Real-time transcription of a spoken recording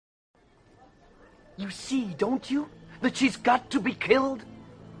You see, don't you, that she's got to be killed?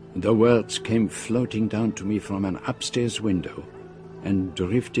 The words came floating down to me from an upstairs window and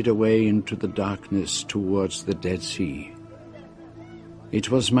drifted away into the darkness towards the Dead Sea.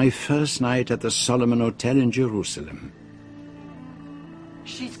 It was my first night at the Solomon Hotel in Jerusalem.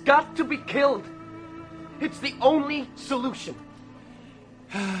 She's got to be killed. It's the only solution.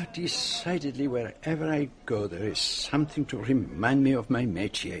 Decidedly, wherever I go, there is something to remind me of my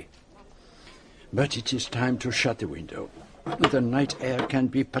métier. But it is time to shut the window. The night air can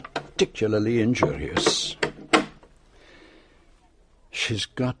be particularly injurious. She's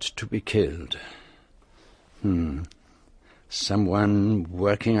got to be killed. Someone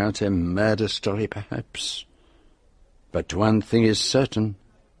working out a murder story, perhaps. But one thing is certain.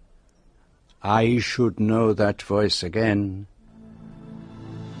 I should know that voice again.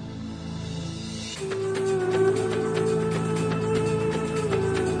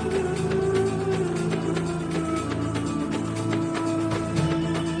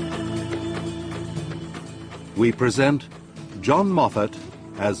 We present John Moffat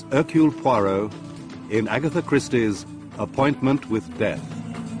as Hercule Poirot in Agatha Christie's Appointment with Death.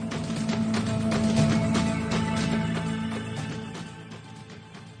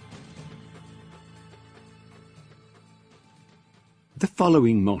 The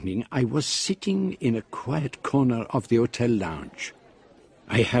following morning, I was sitting in a quiet corner of the hotel lounge.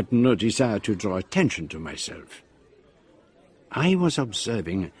 I had no desire to draw attention to myself. I was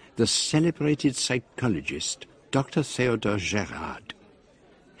observing the celebrated psychologist, Dr. Theodore Gerard,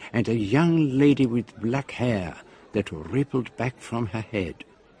 and a young lady with black hair that rippled back from her head,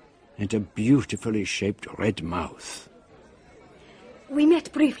 and a beautifully shaped red mouth. We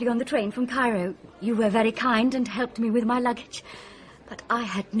met briefly on the train from Cairo. You were very kind and helped me with my luggage. But I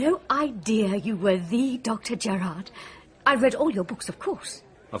had no idea you were the Dr. Gerard. I read all your books, of course.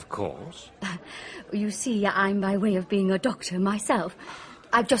 Of course. You see, I'm by way of being a doctor myself.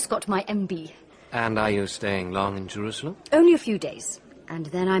 I've just got my MB. And are you staying long in Jerusalem? Only a few days. And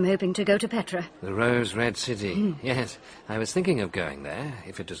then I'm hoping to go to Petra. The Rose-Red City. Yes, I was thinking of going there,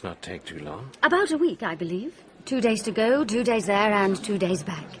 if it does not take too long. About a week, I believe. 2 days to go, 2 days there, and 2 days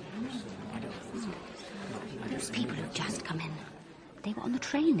back. Those people have just come in. They were on the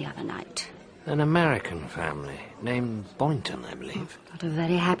train the other night. An American family, named Boynton, I believe. Not a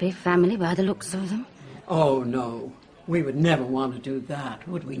very happy family by the looks of them. Oh, no. We would never want to do that,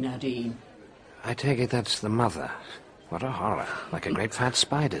 would we, Nadine? I take it that's the mother. What a horror. Like a great fat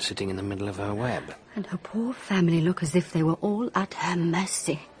spider sitting in the middle of her web. And her poor family look as if they were all at her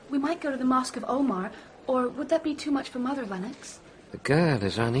mercy. We might go to the Mosque of Omar, or would that be too much for Mother, Lennox? The girl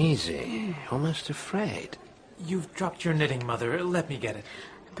is uneasy, almost afraid. You've dropped your knitting, Mother. Let me get it.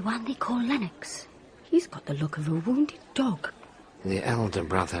 The one they call Lennox. He's got the look of a wounded dog. The elder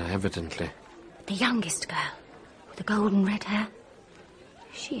brother, evidently. The youngest girl, with the golden red hair.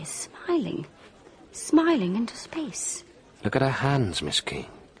 She is smiling. Smiling into space. Look at her hands, Miss King.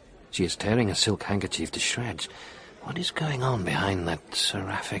 She is tearing a silk handkerchief to shreds. What is going on behind that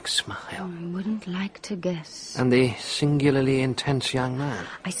seraphic smile? I wouldn't like to guess. And the singularly intense young man?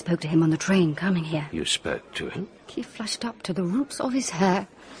 I spoke to him on the train coming here. You spoke to him? He flushed up to the roots of his hair.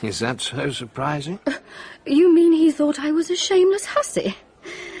 Is that so surprising? You mean he thought I was a shameless hussy?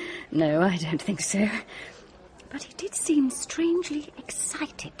 No, I don't think so. But he did seem strangely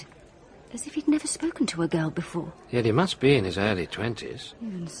excited, as if he'd never spoken to a girl before. Yet he must be in his early 20s.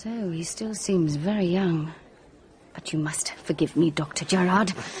 Even so, he still seems very young. But you must forgive me, Dr.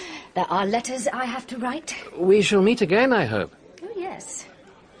 Gerard. There are letters I have to write. We shall meet again, I hope. Oh, yes.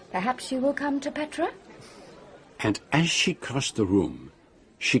 Perhaps you will come to Petra? And as she crossed the room,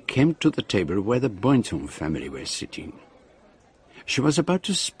 she came to the table where the Boynton family were sitting. She was about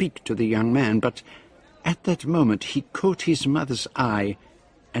to speak to the young man, but at that moment he caught his mother's eye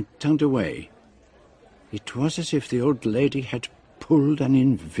and turned away. It was as if the old lady had pulled an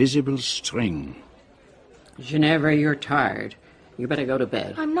invisible string. Ginevra, you're tired. You better go to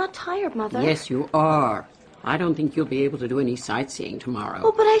bed. I'm not tired, Mother. Yes, you are. I don't think you'll be able to do any sightseeing tomorrow.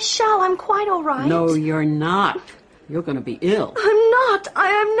 Oh, but I shall. I'm quite all right. No, you're not. You're going to be ill. I'm not. I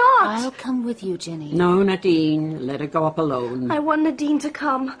am not. I'll come with you, Ginny. No, Nadine. Let her go up alone. I want Nadine to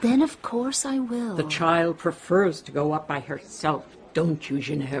come. Then, of course, I will. The child prefers to go up by herself, don't you,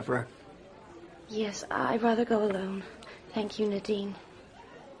 Ginevra? Yes, I'd rather go alone. Thank you, Nadine.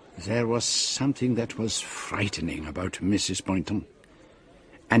 There was something that was frightening about Mrs. Boynton.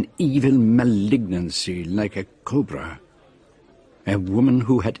 An evil malignancy like a cobra. A woman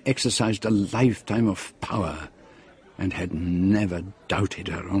who had exercised a lifetime of power and had never doubted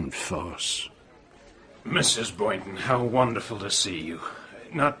her own force. Mrs. Boynton, how wonderful to see you.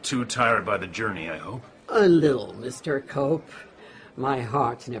 Not too tired by the journey, I hope? A little, Mr. Cope. My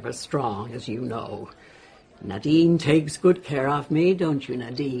heart's never strong, as you know. Nadine takes good care of me, don't you,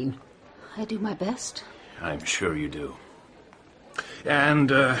 Nadine? I do my best. I'm sure you do.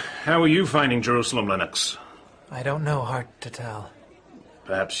 And, how are you finding Jerusalem, Lennox? I don't know, hard to tell.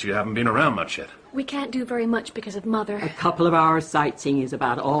 Perhaps you haven't been around much yet. We can't do very much because of Mother. A couple of hours sightseeing is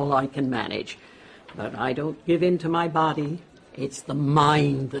about all I can manage. But I don't give in to my body. It's the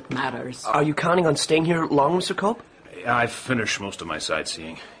mind that matters. Are you counting on staying here long, Mr. Cope? I've finished most of my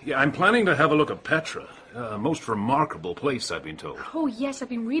sightseeing. Yeah, I'm planning to have a look at Petra. A most remarkable place, I've been told. Oh, yes, I've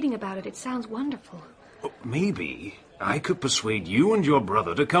been reading about it. It sounds wonderful. Oh, maybe I could persuade you and your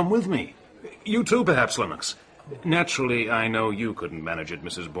brother to come with me. You too, perhaps, Lennox. Naturally, I know you couldn't manage it,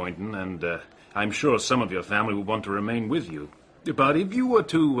 Mrs. Boynton, and I'm sure some of your family would want to remain with you. But if you were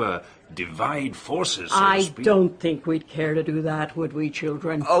to divide forces, so to speak... I don't think we'd care to do that, would we,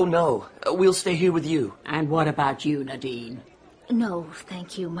 children? Oh, no. We'll stay here with you. And what about you, Nadine? No,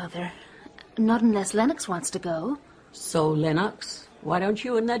 thank you, Mother. Not unless Lennox wants to go. So, Lennox, why don't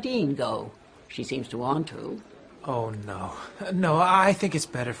you and Nadine go? She seems to want to. Oh, no. No, I think it's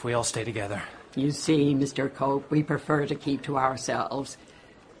better if we all stay together. You see, Mr. Cope, we prefer to keep to ourselves.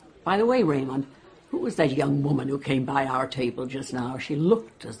 By the way, Raymond, who was that young woman who came by our table just now? She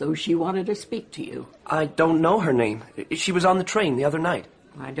looked as though she wanted to speak to you. I don't know her name. She was on the train the other night.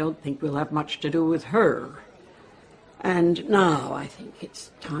 I don't think we'll have much to do with her. And now I think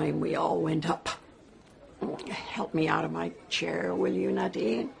it's time we all went up. Help me out of my chair, will you,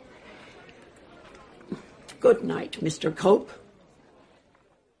 Nadine? Good night, Mr. Cope.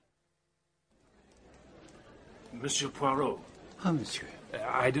 Monsieur Poirot. Ah, monsieur.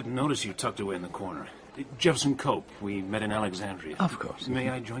 I didn't notice you tucked away in the corner. Jefferson Cope. We met in Alexandria. Of course. May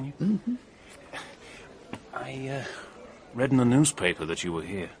I join you? Mm-hmm. I read in the newspaper that you were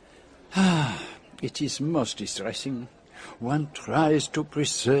here. It is most distressing. One tries to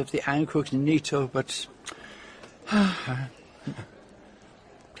preserve the incognito, but...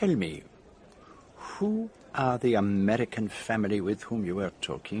 Tell me, who are the American family with whom you were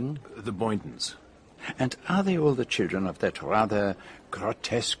talking? The Boyntons. And are they all the children of that rather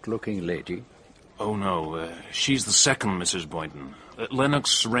grotesque-looking lady? Oh, no. She's the second Mrs. Boynton.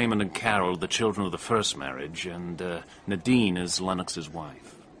 Lennox, Raymond, and Carol, the children of the first marriage, and Nadine is Lennox's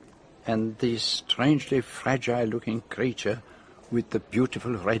wife. And the strangely fragile-looking creature with the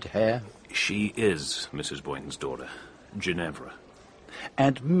beautiful red hair? She is Mrs. Boynton's daughter, Ginevra.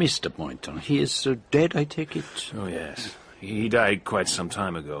 And Mr. Boynton, he is dead, I take it? Oh, yes. He died quite some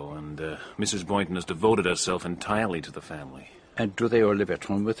time ago, and Mrs. Boynton has devoted herself entirely to the family. And do they all live at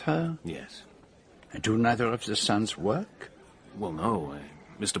home with her? Yes. And do neither of the sons work? Well, no.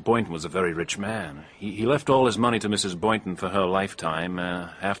 Mr. Boynton was a very rich man. He left all his money to Mrs. Boynton for her lifetime,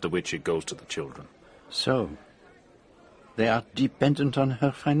 after which it goes to the children. So, they are dependent on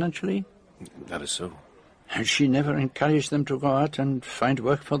her financially? That is so. And she never encouraged them to go out and find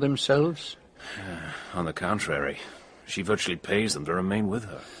work for themselves? On the contrary, she virtually pays them to remain with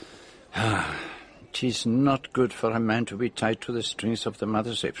her. It is not good for a man to be tied to the strings of the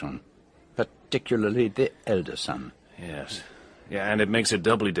mother's apron, particularly the elder son. Yes. Yeah, and it makes it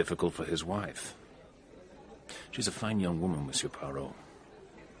doubly difficult for his wife. She's a fine young woman, Monsieur Poirot.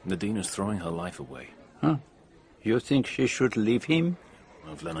 Nadine is throwing her life away. Huh? You think she should leave him?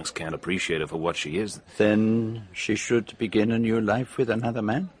 Well, if Lennox can't appreciate her for what she is... Then she should begin a new life with another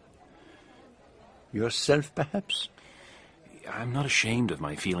man? Yourself, perhaps? I'm not ashamed of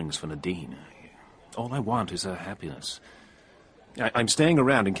my feelings for Nadine. All I want is her happiness. I'm staying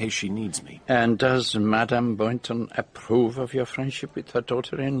around in case she needs me. And does Madame Boynton approve of your friendship with her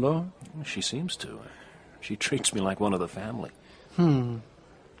daughter-in-law? She seems to. She treats me like one of the family.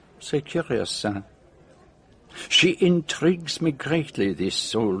 C'est curious, huh? She intrigues me greatly,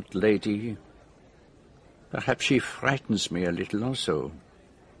 this old lady. Perhaps she frightens me a little also.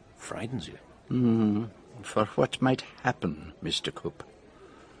 Frightens you? For what might happen, Mr. Cope.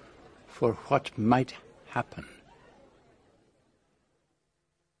 For what might happen.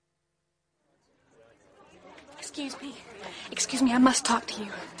 Excuse me, I must talk to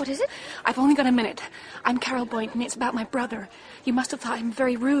you. What is it? I've only got a minute. I'm Carol Boynton. It's about my brother. You must have thought him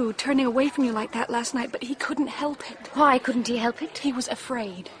very rude, turning away from you like that last night, but he couldn't help it. Why couldn't he help it? He was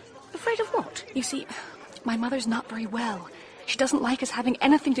afraid. Afraid of what? You see, my mother's not very well. She doesn't like us having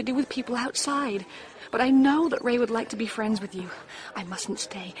anything to do with people outside. But I know that Ray would like to be friends with you. I mustn't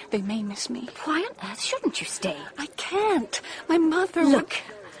stay. They may miss me. Why on earth shouldn't you stay? I can't. My mother Look,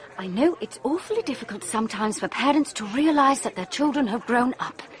 I know it's awfully difficult sometimes for parents to realize that their children have grown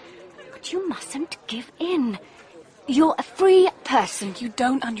up. But you mustn't give in. You're a free person. You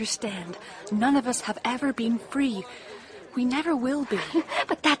don't understand. None of us have ever been free. We never will be.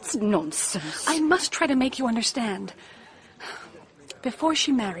 But that's nonsense. I must try to make you understand. Before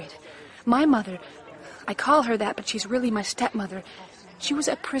she married, my mother, I call her that, but she's really my stepmother, she was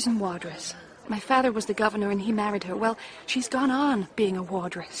a prison wardress. My father was the governor and he married her. Well, she's gone on being a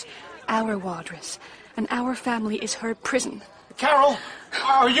wardress, our wardress, and our family is her prison. Carol,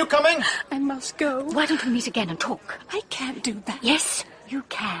 are you coming? I must go. Why don't we meet again and talk? I can't do that. Yes, you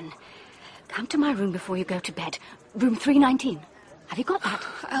can. Come to my room before you go to bed. Room 319. Have you got that?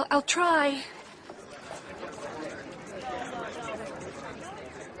 I'll try.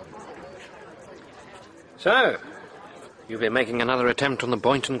 So, you've been making another attempt on the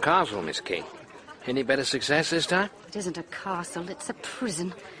Boynton Castle, Miss King. Any better success this time? It isn't a castle, it's a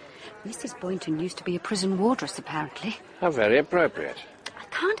prison. Mrs. Boynton used to be a prison wardress, apparently. How very appropriate. I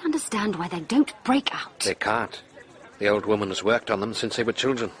can't understand why they don't break out. They can't. The old woman has worked on them since they were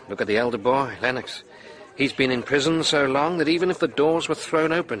children. Look at the elder boy, Lennox. He's been in prison so long that even if the doors were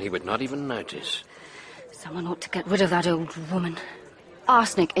thrown open, he would not even notice. Someone ought to get rid of that old woman.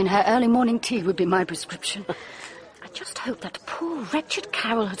 Arsenic in her early morning tea would be my prescription. I just hope that poor, wretched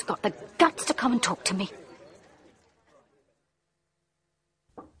Carol has got the guts to come and talk to me.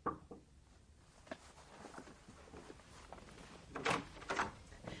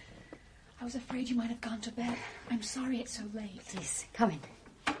 I was afraid you might have gone to bed. I'm sorry it's so late. Please, come in.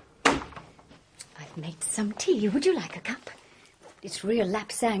 I've made some tea. Would you like a cup? It's real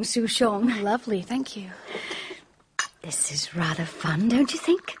Lapsang Souchong. Lovely, thank you. This is rather fun, don't you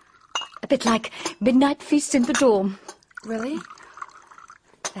think? A bit like midnight feasts in the dorm. Really?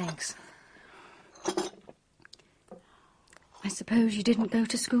 Thanks. I suppose you didn't go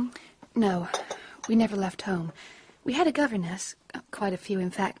to school? No, we never left home. We had a governess, quite a few, in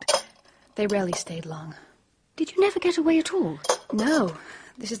fact. They rarely stayed long. Did you never get away at all? No,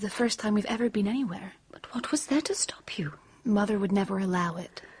 this is the first time we've ever been anywhere. But what was there to stop you? Mother would never allow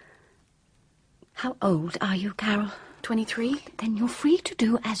it. How old are you, Carol? 23? Then you're free to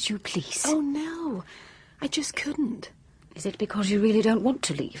do as you please. Oh, no. I just couldn't. Is it because you really don't want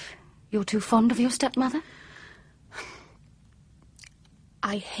to leave? You're too fond of your stepmother?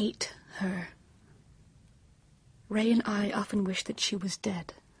 I hate her. Ray and I often wish that she was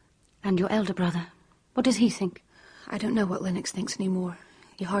dead. And your elder brother? What does he think? I don't know what Lennox thinks anymore.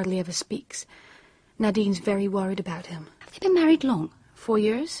 He hardly ever speaks. Nadine's very worried about him. Have they been married long? 4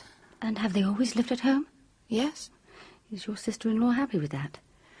 years. And have they always lived at home? Yes. Is your sister-in-law happy with that?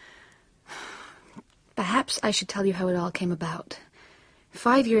 Perhaps I should tell you how it all came about.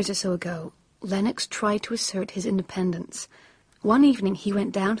 5 years or so ago, Lennox tried to assert his independence. One evening he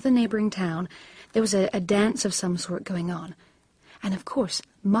went down to the neighbouring town. There was a dance of some sort going on. And of course,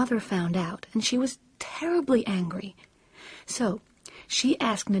 Mother found out, and she was terribly angry. So, she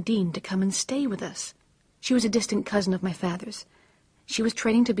asked Nadine to come and stay with us. She was a distant cousin of my father's. She was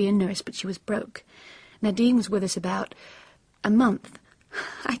training to be a nurse, but she was broke. Nadine was with us about a month.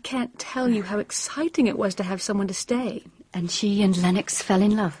 I can't tell you how exciting it was to have someone to stay. And she and Lennox fell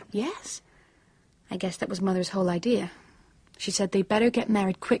in love? Yes. I guess that was Mother's whole idea. She said they'd better get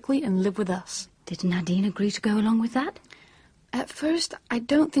married quickly and live with us. Did Nadine agree to go along with that? At first, I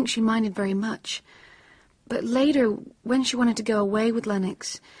don't think she minded very much. But later, when she wanted to go away with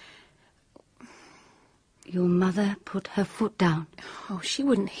Lennox... Your mother put her foot down? Oh, she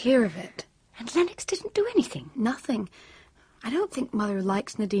wouldn't hear of it. And Lennox didn't do anything? Nothing. I don't think Mother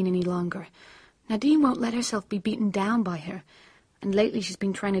likes Nadine any longer. Nadine won't let herself be beaten down by her. And lately she's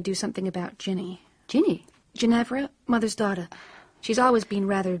been trying to do something about Ginny. Ginny? Ginevra, Mother's daughter. She's always been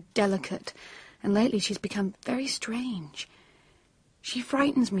rather delicate. And lately she's become very strange. She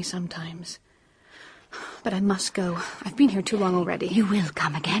frightens me sometimes. But I must go. I've been here too long already. You will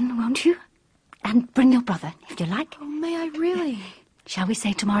come again, won't you? And bring your brother, if you like. Oh, may I really? Shall we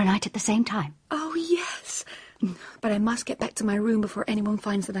say tomorrow night at the same time? Oh, yes. But I must get back to my room before anyone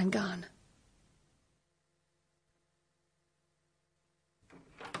finds that I'm gone.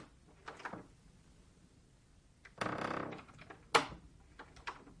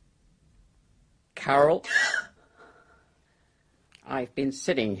 Carol? I've been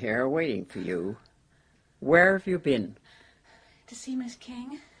sitting here waiting for you. Where have you been? To see Miss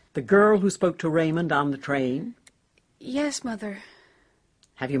King? The girl who spoke to Raymond on the train? Yes, Mother.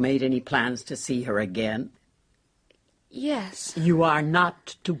 Have you made any plans to see her again? Yes. You are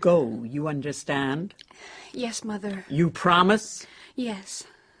not to go, you understand? Yes, Mother. You promise? Yes.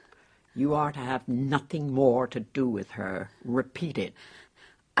 You are to have nothing more to do with her. Repeat it.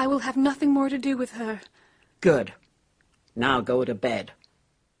 I will have nothing more to do with her. Good. Now go to bed.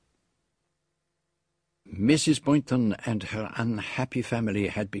 Mrs. Boynton and her unhappy family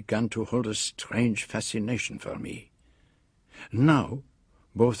had begun to hold a strange fascination for me. Now,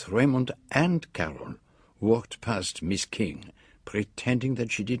 both Raymond and Carol walked past Miss King, pretending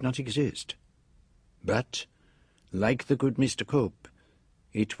that she did not exist. But, like the good Mr. Cope,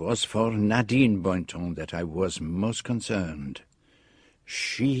 it was for Nadine Boynton that I was most concerned.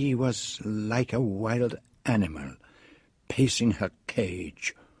 She was like a wild animal, pacing her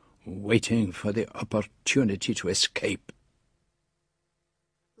cage, waiting for the opportunity to escape.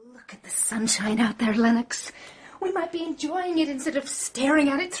 Look at the sunshine out there, Lennox. We might be enjoying it instead of staring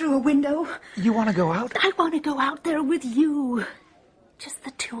at it through a window. You want to go out? I want to go out there with you. Just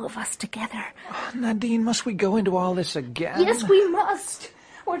the two of us together. Oh, Nadine, must we go into all this again? Yes, we must.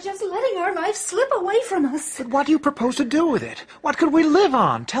 We're just letting our life slip away from us. But what do you propose to do with it? What could we live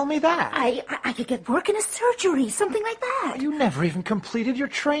on? Tell me that. I could get work in a surgery, something like that. You never even completed your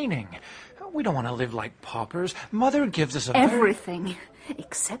training. We don't want to live like paupers. Mother gives us everything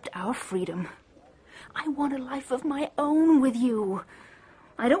except our freedom. I want a life of my own with you.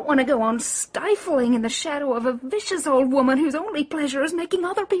 I don't want to go on stifling in the shadow of a vicious old woman whose only pleasure is making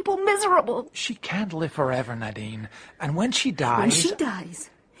other people miserable. She can't live forever, Nadine. And when she dies... When she dies,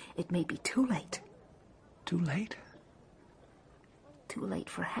 it may be too late. Too late? Too late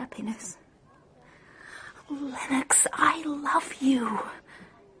for happiness. Lennox, I love you.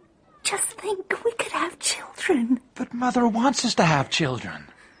 Just think, we could have children. But Mother wants us to have children.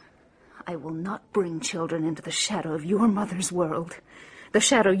 I will not bring children into the shadow of your mother's world. The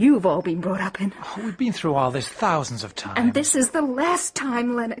shadow you've all been brought up in. Oh, we've been through all this thousands of times. And this is the last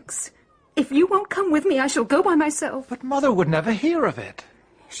time, Lennox. If you won't come with me, I shall go by myself. But Mother would never hear of it.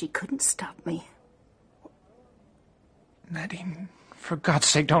 She couldn't stop me. Nadine, for God's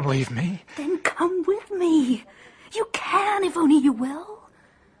sake, don't leave me. Then come with me. You can, if only you will.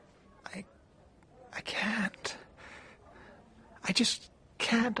 I can't. I just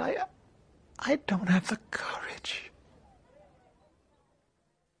can't. I don't have the courage.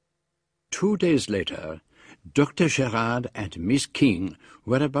 2 days later, Dr. Gerard and Miss King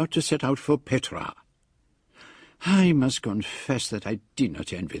were about to set out for Petra. I must confess that I did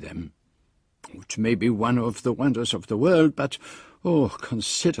not envy them. It may be one of the wonders of the world, but, oh,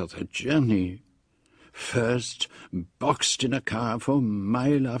 consider the journey. First, boxed in a car for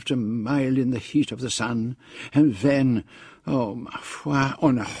mile after mile in the heat of the sun, and then, oh, ma foi,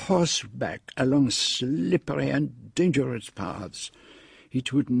 on a horseback along slippery and dangerous paths.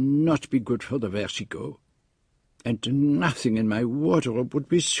 It would not be good for the vertigo, and nothing in my wardrobe would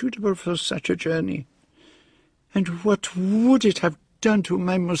be suitable for such a journey. And what would it have done to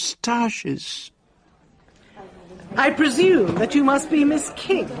my moustaches? I presume that you must be Miss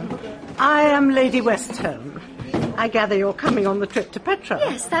King. I am Lady Westholme. I gather you're coming on the trip to Petra.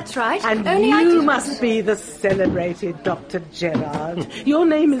 Yes, that's right. And you must be the celebrated Dr. Gerard. Your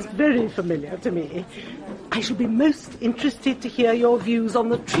name is very familiar to me. I shall be most interested to hear your views on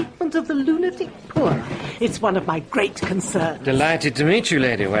the treatment of the lunatic poor. It's one of my great concerns. Delighted to meet you,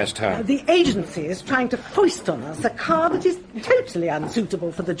 Lady Westholme. The agency is trying to foist on us a car that is totally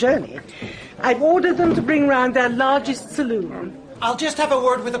unsuitable for the journey. I've ordered them to bring round their largest saloon. I'll just have a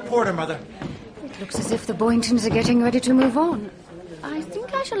word with the porter, Mother. It looks as if the Boyntons are getting ready to move on. I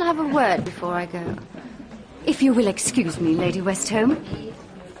think I shall have a word before I go. If you will excuse me, Lady Westholme.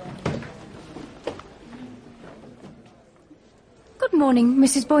 Good morning,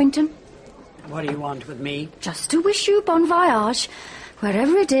 Mrs. Boynton. What do you want with me? Just to wish you bon voyage,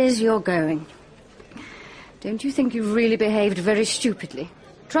 wherever it is you're going. Don't you think you've really behaved very stupidly?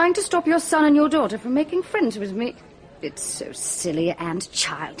 Trying to stop your son and your daughter from making friends with me? It's so silly and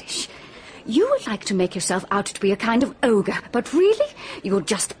childish. You would like to make yourself out to be a kind of ogre, but really, you're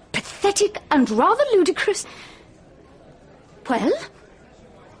just pathetic and rather ludicrous. Well,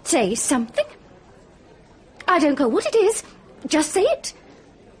 say something. I don't care what it is. Just say it.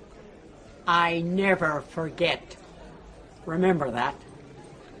 I never forget. Remember that.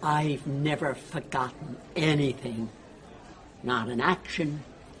 I've never forgotten anything. Not an action,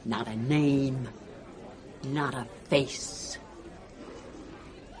 not a name, not a face.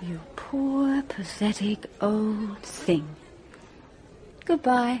 You poor, pathetic old thing.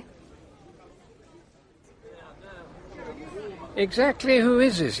 Goodbye. Exactly who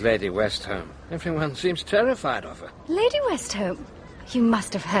is this Lady Westholme? Everyone seems terrified of her. Lady Westholme? You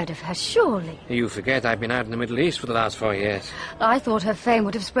must have heard of her, surely. You forget I've been out in the Middle East for the last 4 years. I thought her fame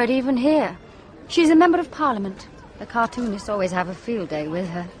would have spread even here. She's a member of Parliament. The cartoonists always have a field day with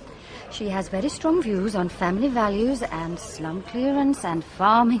her. She has very strong views on family values and slum clearance and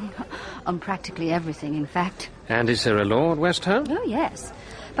farming. On practically everything, in fact. And is there a law at Westholme? Oh, yes.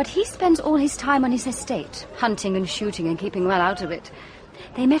 But he spends all his time on his estate, hunting and shooting and keeping well out of it.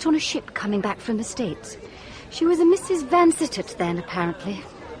 They met on a ship coming back from the States. She was a Mrs. Vansittart then, apparently.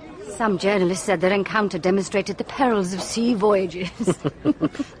 Some journalist said their encounter demonstrated the perils of sea voyages.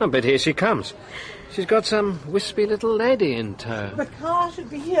 Oh, but here she comes. She's got some wispy little lady in tow. The car should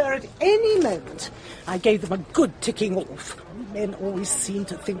be here at any moment. I gave them a good ticking off. Men always seem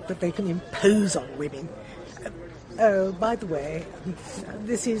to think that they can impose on women. Oh, by the way,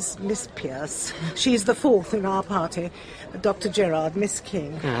 this is Miss Pierce. She's the fourth in our party. Dr. Gerard, Miss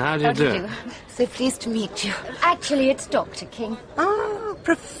King. How do you do? So pleased to meet you. Actually, it's Dr. King. Ah,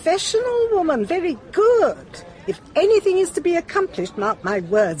 professional woman. Very good. If anything is to be accomplished, mark my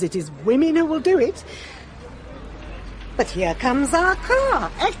words, it is women who will do it. But here comes our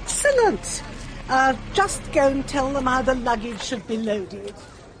car. Excellent. Just go and tell them how the luggage should be loaded.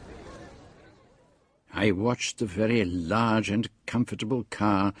 I watched the very large and comfortable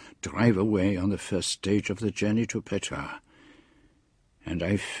car drive away on the first stage of the journey to Petra, and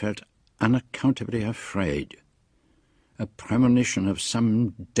I felt unaccountably afraid, a premonition of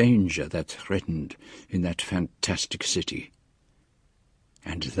some danger that threatened in that fantastic city.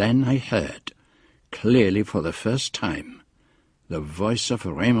 And then I heard, clearly for the first time, the voice of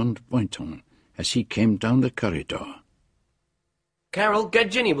Raymond Boynton as he came down the corridor. Carol,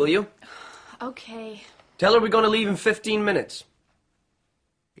 get Ginny, will you? Okay. Tell her we're going to leave in 15 minutes.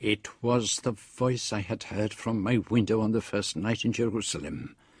 It was the voice I had heard from my window on the first night in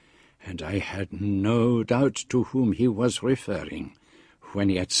Jerusalem, and I had no doubt to whom he was referring when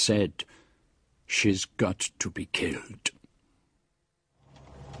he had said, "She's got to be killed."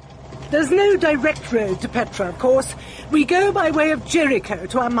 There's no direct road to Petra, of course. We go by way of Jericho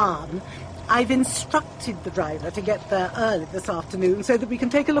to Amman. I've instructed the driver to get there early this afternoon so that we can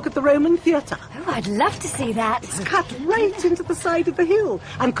take a look at the Roman theatre. Oh, I'd love to see that. It's cut right into the side of the hill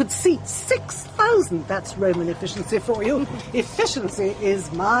and could seat 6,000. That's Roman efficiency for you. Efficiency is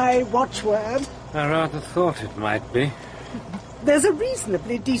my watchword. I rather thought it might be. There's a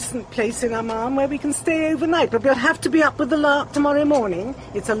reasonably decent place in Amman where we can stay overnight, but we'll have to be up with the lark tomorrow morning.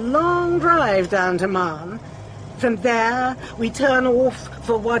 It's a long drive down to Amman. From there, we turn off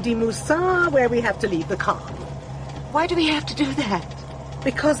for Wadi Musa, where we have to leave the car. Why do we have to do that?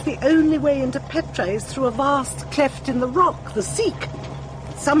 Because the only way into Petra is through a vast cleft in the rock, the Seek.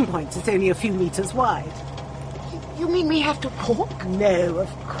 At some points, it's only a few meters wide. You mean we have to walk? No,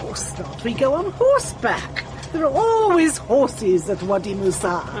 of course not. We go on horseback. There are always horses at Wadi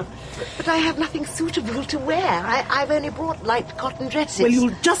Musa. But I have nothing suitable to wear. I've only brought light cotton dresses. Well,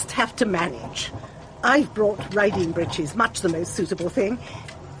 you'll just have to manage. I've brought riding breeches, much the most suitable thing.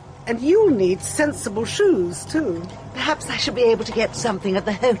 And you'll need sensible shoes, too. Perhaps I shall be able to get something at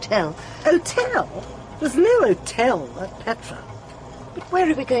the hotel. Hotel? There's no hotel at Petra. But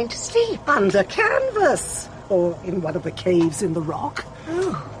where are we going to sleep? Under canvas. Or in one of the caves in the rock.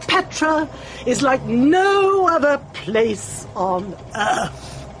 Oh. Petra is like no other place on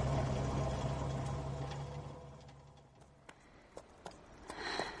earth.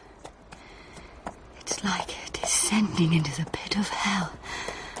 It's like descending into the pit of hell,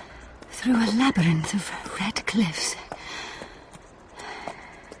 through a labyrinth of red cliffs.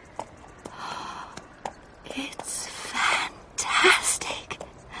 It's fantastic.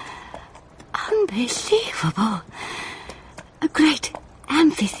 Unbelievable. A great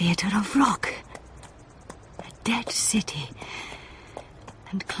amphitheatre of rock. A dead city.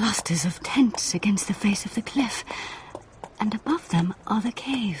 And clusters of tents against the face of the cliff. And above them are the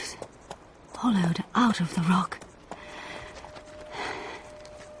caves, hollowed out of the rock.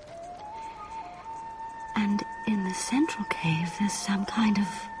 And in the central cave there's some kind of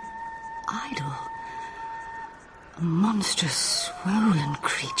idol. A monstrous, swollen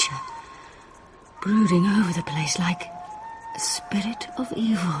creature, brooding over the place like a spirit of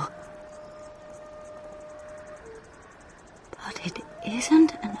evil. But it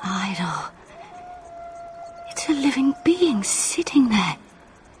isn't an idol. It's a living being sitting there.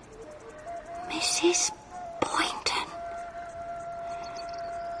 Mrs. Boynton.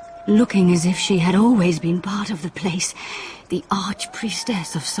 Looking as if she had always been part of the place, the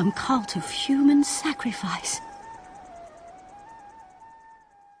arch-priestess of some cult of human sacrifice.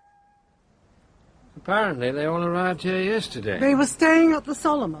 Apparently they all arrived here yesterday. They were staying at the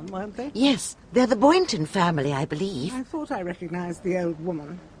Solomon, weren't they? Yes, they're the Boynton family, I believe. I thought I recognized the old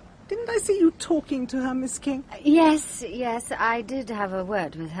woman. Didn't I see you talking to her, Miss King? Yes, I did have a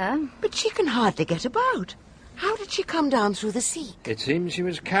word with her. But she can hardly get about. How did she come down through the sea? It seems she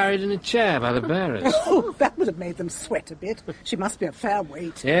was carried in a chair by the bearers. Oh, that would have made them sweat a bit. She must be a fair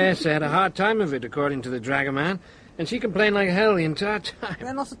weight. Yes, they had a hard time of it, according to the dragoman. And she complained like hell the entire time.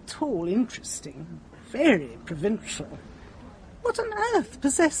 They're not at all interesting. Very provincial. What on earth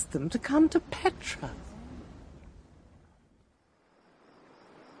possessed them to come to Petra?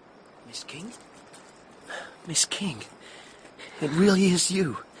 Miss King? Miss King, it really is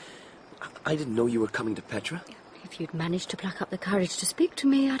you. I didn't know you were coming to Petra. If you'd managed to pluck up the courage to speak to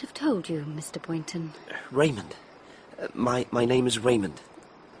me, I'd have told you, Mr. Boynton. Raymond. My name is Raymond.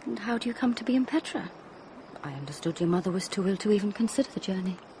 And how do you come to be in Petra? I understood your mother was too ill to even consider the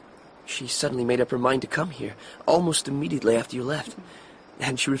journey. She suddenly made up her mind to come here, almost immediately after you left.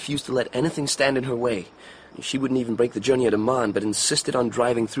 And she refused to let anything stand in her way. She wouldn't even break the journey at Amman, but insisted on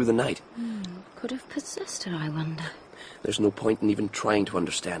driving through the night. Could have possessed her, I wonder. There's no point in even trying to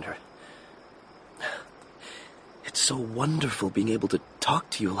understand her. It's so wonderful being able to talk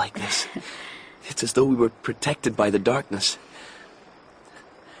to you like this. It's as though we were protected by the darkness.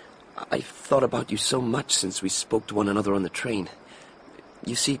 I've thought about you so much since we spoke to one another on the train.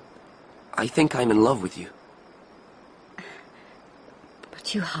 You see, I think I'm in love with you.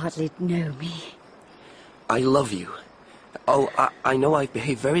 But you hardly know me. I love you. Oh, I know I've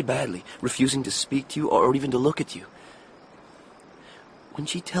behaved very badly, refusing to speak to you or even to look at you. When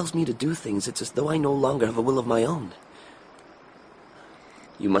she tells me to do things, it's as though I no longer have a will of my own.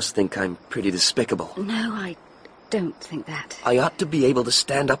 You must think I'm pretty despicable. No, I don't think that. I ought to be able to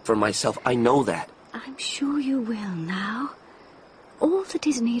stand up for myself. I know that. I'm sure you will now. All that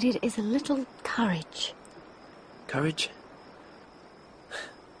is needed is a little courage. Courage?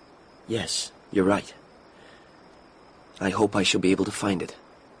 Yes, you're right. I hope I shall be able to find it.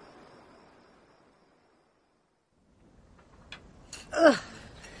 Ugh,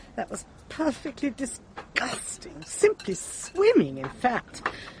 that was perfectly disgusting. Simply swimming, in fact.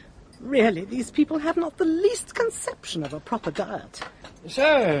 Really, these people have not the least conception of a proper diet.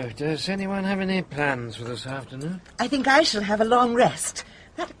 So, does anyone have any plans for this afternoon? I think I shall have a long rest.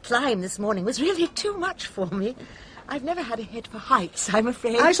 That climb this morning was really too much for me. I've never had a head for heights, I'm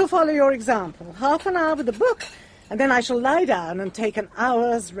afraid. I shall follow your example. Half an hour with a book, and then I shall lie down and take an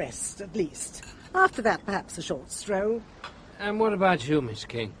hour's rest, at least. After that, perhaps a short stroll. And what about you, Miss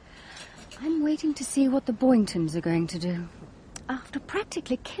King? I'm waiting to see what the Boyntons are going to do. After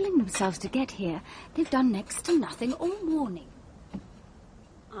practically killing themselves to get here, they've done next to nothing all morning.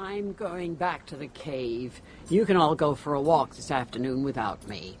 I'm going back to the cave. You can all go for a walk this afternoon without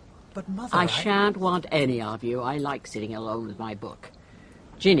me. But, Mother, I shan't want any of you. I like sitting alone with my book.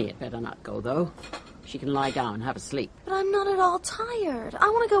 Ginny had better not go, though. She can lie down and have a sleep. But I'm not at all tired. I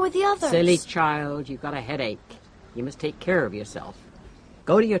want to go with the others. Silly child, you've got a headache. You must take care of yourself.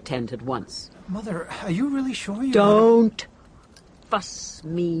 Go to your tent at once. Mother, are you really sure you... Don't fuss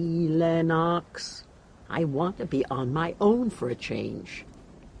me, Lennox. I want to be on my own for a change.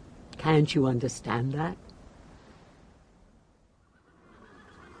 Can't you understand that?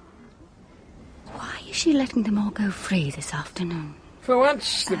 Why is she letting them all go free this afternoon? For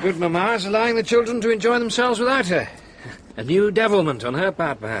once, the good mamma is allowing the children to enjoy themselves without her. A new devilment on her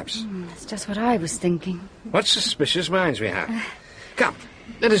part, perhaps. That's just what I was thinking. What suspicious minds we have. Come,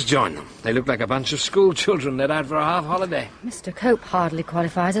 let us join them. They look like a bunch of school children let out for a half-holiday. Mr. Cope hardly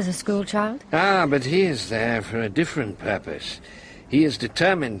qualifies as a school child. Ah, but he is there for a different purpose. He is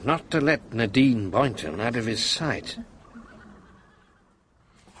determined not to let Nadine Boynton out of his sight.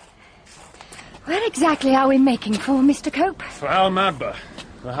 Where exactly are we making for, Mr. Cope? For Al Madba,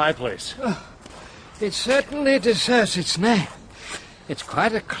 the high place. Oh, it certainly deserves its name. It's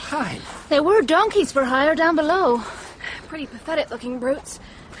quite a climb. There were donkeys for hire down below. Pretty pathetic-looking brutes.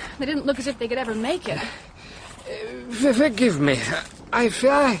 They didn't look as if they could ever make it. Forgive me. I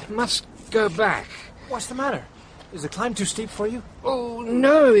fear I must go back. What's the matter? Is the climb too steep for you? Oh,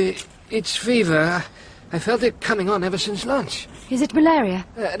 no, it's fever. I felt it coming on ever since lunch. Is it malaria?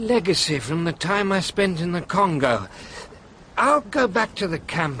 Legacy from the time I spent in the Congo. I'll go back to the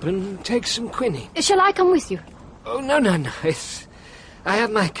camp and take some quinine. Shall I come with you? Oh, no. I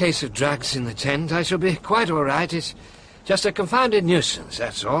have my case of drugs in the tent. I shall be quite all right. It's just a confounded nuisance,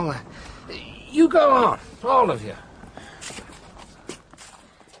 that's all. You go on, all of you.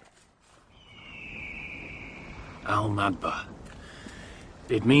 Al Madba.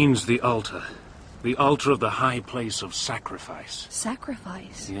 It means the altar. The altar of the high place of sacrifice.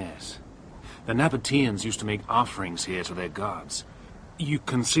 Sacrifice? Yes. The Nabateans used to make offerings here to their gods. You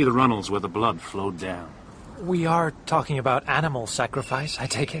can see the runnels where the blood flowed down. We are talking about animal sacrifice, I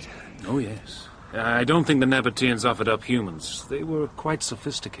take it? Oh, yes. I don't think the Nabateans offered up humans. They were quite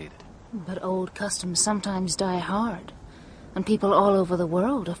sophisticated. But old customs sometimes die hard. And people all over the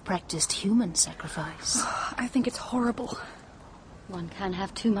world have practiced human sacrifice. I think it's horrible. One can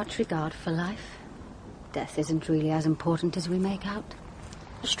have too much regard for life. Death isn't really as important as we make out.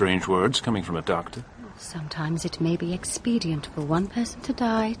 Strange words coming from a doctor. Sometimes it may be expedient for one person to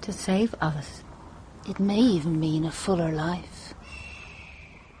die to save others. It may even mean a fuller life.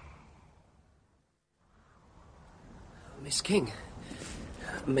 Miss King,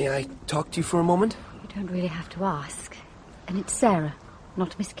 may I talk to you for a moment? You don't really have to ask. And it's Sarah,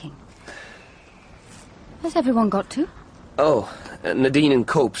 not Miss King. Has everyone got to? Oh, Nadine and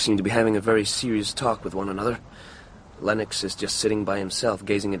Cope seem to be having a very serious talk with one another. Lennox is just sitting by himself,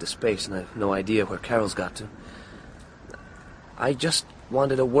 gazing into space, and I've no idea where Carol's got to. I just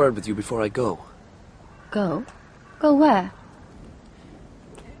wanted a word with you before I go. Go? Go where?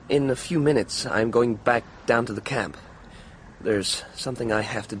 In a few minutes, I'm going back down to the camp. There's something I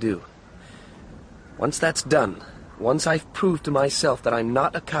have to do. Once that's done, once I've proved to myself that I'm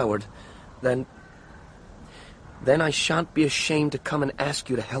not a coward, then I shan't be ashamed to come and ask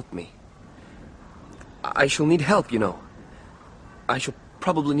you to help me. I shall need help, you know. I shall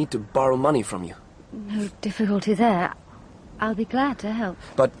probably need to borrow money from you. No difficulty there. I'll be glad to help.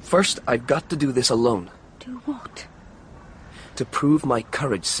 But first, I've got to do this alone. Do what? To prove my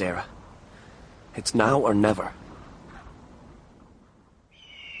courage, Sarah. It's now or never.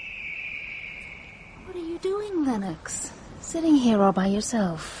 What are you doing, Lennox? Sitting here all by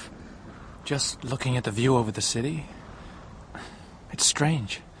yourself? Just looking at the view over the city. It's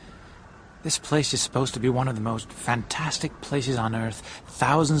strange. This place is supposed to be one of the most fantastic places on Earth,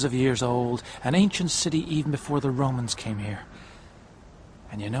 thousands of years old, an ancient city even before the Romans came here.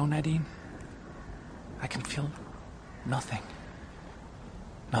 And you know, Nadine, I can feel nothing.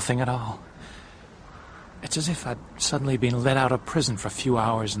 Nothing at all. It's as if I'd suddenly been let out of prison for a few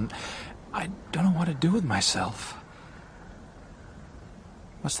hours and I don't know what to do with myself.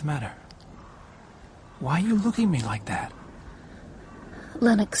 What's the matter? Why are you looking at me like that?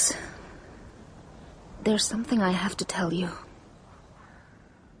 Lennox, there's something I have to tell you.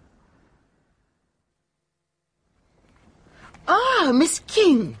 Ah, Miss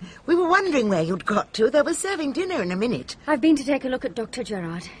King. We were wondering where you'd got to. They were serving dinner in a minute. I've been to take a look at Dr.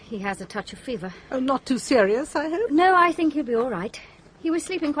 Gerard. He has a touch of fever. Oh, not too serious, I hope? No, I think he'll be all right. He was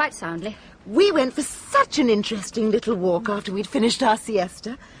sleeping quite soundly. We went for such an interesting little walk after we'd finished our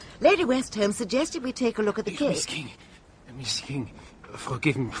siesta. Lady Westholme suggested we take a look at the cake. Miss King,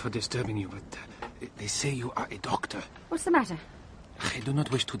 forgive me for disturbing you, but they say you are a doctor. What's the matter? I do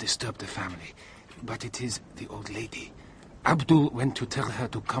not wish to disturb the family, but it is the old lady. Abdul went to tell her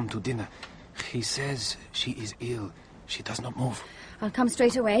to come to dinner. He says she is ill. She does not move. I'll come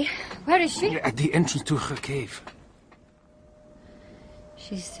straight away. Where is she? At the entrance to her cave.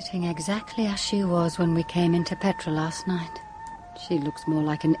 She's sitting exactly as she was when we came into Petra last night. She looks more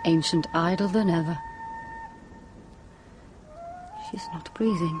like an ancient idol than ever. She's not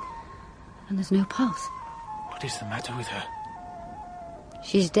breathing, and there's no pulse. What is the matter with her?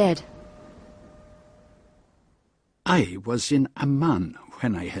 She's dead. I was in Amman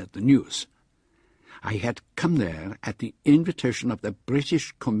when I heard the news. I had come there at the invitation of the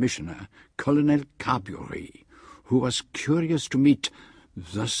British Commissioner, Colonel Carbury, who was curious to meet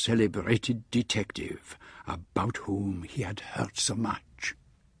the celebrated detective about whom he had heard so much.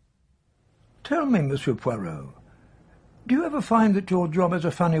 Tell me, Monsieur Poirot, do you ever find that your job has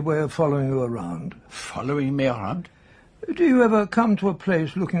a funny way of following you around? Following me around? Do you ever come to a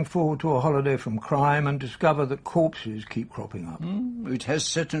place looking forward to a holiday from crime and discover that corpses keep cropping up? It has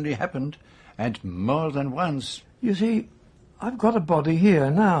certainly happened, and more than once. You see, I've got a body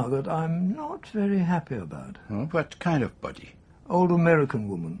here now that I'm not very happy about. What kind of body? Old American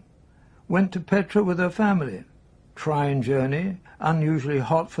woman. Went to Petra with her family. Trying journey, unusually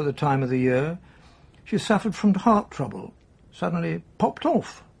hot for the time of the year. She suffered from heart trouble. Suddenly popped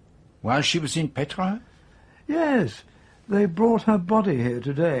off. While she was in Petra? Yes. They brought her body here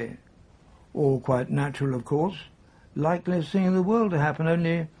today. All quite natural, of course. Likeliest thing in the world to happen,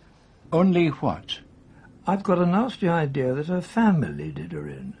 only... Only what? I've got a nasty idea that her family did her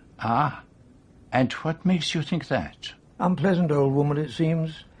in. Ah, and what makes you think that? Unpleasant old woman, it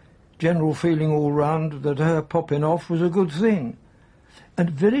seems. General feeling all round that her popping off was a good thing.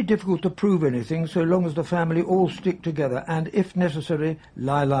 And very difficult to prove anything so long as the family all stick together and, if necessary,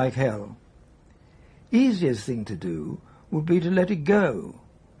 lie like hell. Easiest thing to do would be to let it go,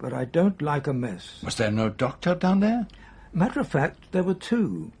 but I don't like a mess. Was there no doctor down there? Matter of fact, there were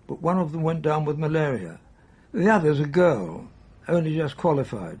two, but one of them went down with malaria. The other's a girl, only just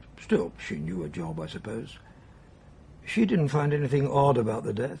qualified. Still, she knew her job, I suppose. She didn't find anything odd about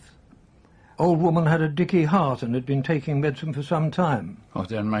the death. Old woman had a dicky heart and had been taking medicine for some time. Oh,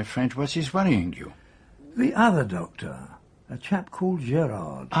 then, my friend, what is worrying you? The other doctor, A chap called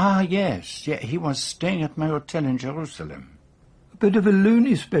Gerard. Ah, yes. Yeah, he was staying at my hotel in Jerusalem. A bit of a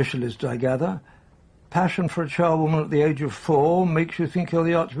loony specialist, I gather. Passion for a charwoman at the age of 4 makes you think you're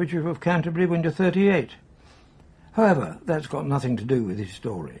the Archbishop of Canterbury when you're 38. However, that's got nothing to do with his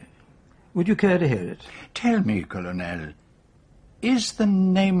story. Would you care to hear it? Tell me, Colonel, is the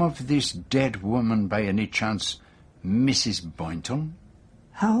name of this dead woman by any chance Mrs. Boynton?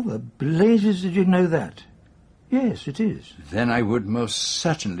 How the blazes did you know that? Yes, it is. Then I would most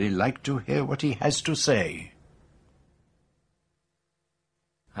certainly like to hear what he has to say.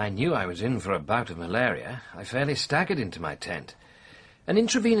 I knew I was in for a bout of malaria. I fairly staggered into my tent. An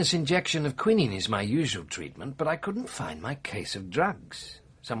intravenous injection of quinine is my usual treatment, but I couldn't find my case of drugs.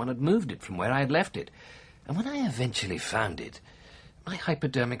 Someone had moved it from where I had left it, and when I eventually found it, my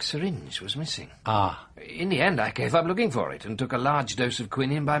hypodermic syringe was missing. Ah. In the end, I gave up looking for it and took a large dose of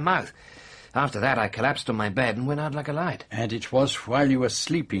quinine by mouth. After that, I collapsed on my bed and went out like a light. And it was while you were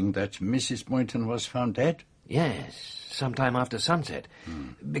sleeping that Mrs. Boynton was found dead? Yes, sometime after sunset.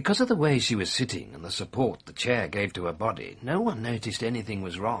 Because of the way she was sitting and the support the chair gave to her body, no one noticed anything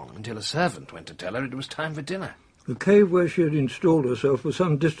was wrong until a servant went to tell her it was time for dinner. The cave where she had installed herself was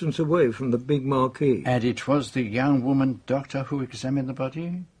some distance away from the big marquee. And it was the young woman doctor who examined the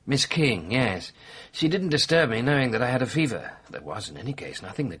body? Miss King, yes. She didn't disturb me, knowing that I had a fever. There was, in any case,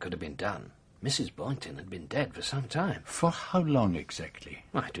 nothing that could have been done. Mrs. Boynton had been dead for some time. For how long exactly?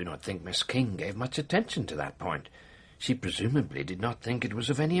 I do not think Miss King gave much attention to that point. She presumably did not think it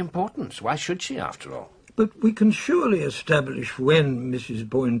was of any importance. Why should she, after all? But we can surely establish when Mrs.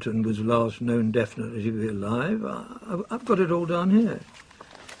 Boynton was last known definitely to be alive. I've got it all down here.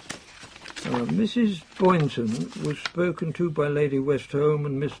 Mrs. Boynton was spoken to by Lady Westholme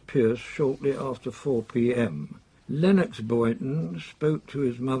and Miss Pierce shortly after 4 p.m. Lennox Boynton spoke to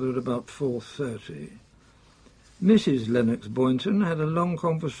his mother at about 4:30. Mrs. Lennox Boynton had a long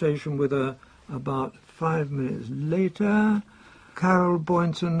conversation with her about 5 minutes later. Carol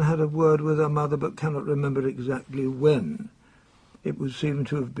Boynton had a word with her mother but cannot remember exactly when. It would seem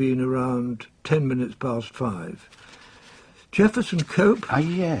to have been around 10 minutes past 5. Jefferson Cope? Ah,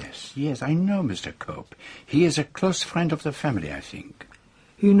 yes, I know Mr. Cope. He is a close friend of the family, I think.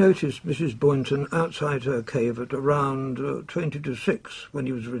 He noticed Mrs. Boynton outside her cave at around 20 to 6 when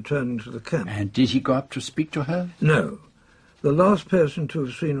he was returning to the camp. And did he go up to speak to her? No. The last person to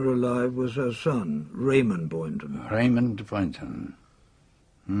have seen her alive was her son, Raymond Boynton. Raymond Boynton.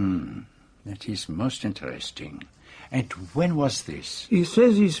 That is most interesting. And when was this? He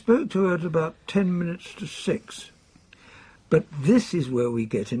says he spoke to her at about 10 minutes to 6. But this is where we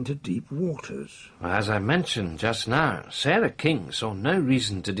get into deep waters. As I mentioned just now, Sarah King saw no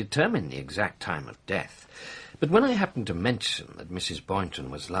reason to determine the exact time of death. But when I happened to mention that Mrs.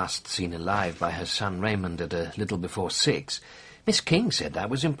 Boynton was last seen alive by her son Raymond at a little before 6, Miss King said that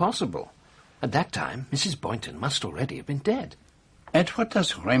was impossible. At that time, Mrs. Boynton must already have been dead. And what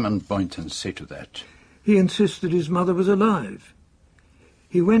does Raymond Boynton say to that? He insists that his mother was alive.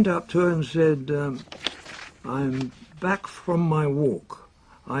 He went up to her and said, I'm back from my walk.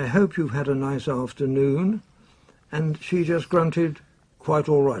 I hope you've had a nice afternoon. And she just grunted, quite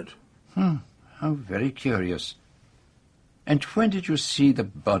all right. How very curious. And when did you see the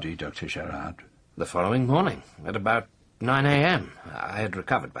body, Dr. Gerard? The following morning, at about 9 a.m. I had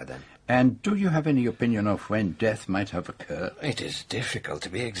recovered by then. And do you have any opinion of when death might have occurred? It is difficult to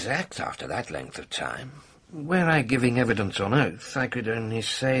be exact after that length of time. Were I giving evidence on oath, I could only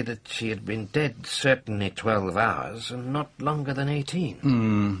say that she had been dead certainly 12 hours, and not longer than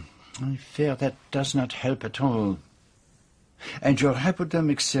 18. I fear that does not help at all. And your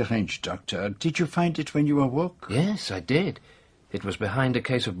hypodermic syringe, Doctor, did you find it when you awoke? Yes, I did. It was behind a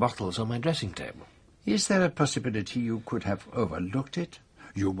case of bottles on my dressing table. Is there a possibility you could have overlooked it?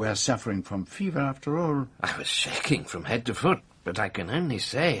 You were suffering from fever, after all. I was shaking from head to foot, but I can only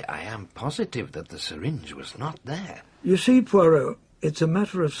say I am positive that the syringe was not there. You see, Poirot, it's a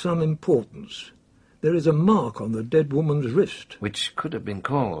matter of some importance. There is a mark on the dead woman's wrist. Which could have been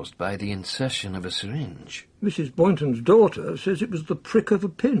caused by the insertion of a syringe. Mrs. Boynton's daughter says it was the prick of a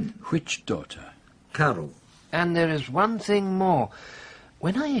pin. Which daughter? Carol. And there is one thing more.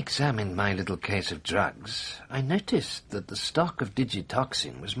 When I examined my little case of drugs, I noticed that the stock of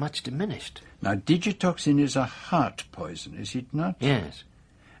digitoxin was much diminished. Now, digitoxin is a heart poison, is it not? Yes.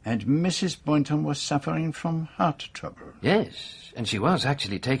 And Mrs. Boynton was suffering from heart trouble. Yes, and she was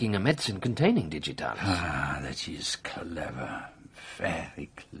actually taking a medicine containing digitalis. Ah, that is clever, very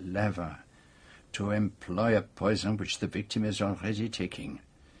clever, to employ a poison which the victim is already taking.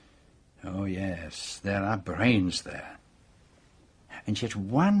 Oh, yes, there are brains there. And yet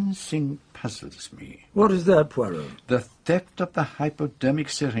one thing puzzles me. What is that, Poirot? The theft of the hypodermic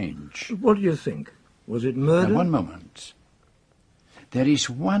syringe. What do you think? Was it murder? Now, one moment. There is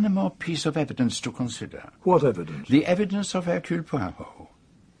one more piece of evidence to consider. What evidence? The evidence of Hercule Poirot.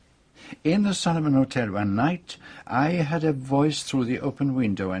 In the Solomon Hotel one night, I had a voice through the open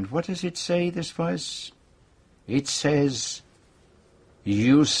window, and what does it say, this voice? It says,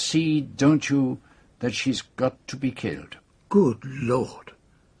 "You see, don't you, that she's got to be killed." Good Lord.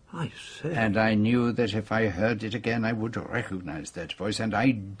 I say. And I knew that if I heard it again, I would recognize that voice, and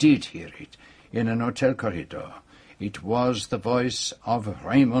I did hear it in an hotel corridor. It was the voice of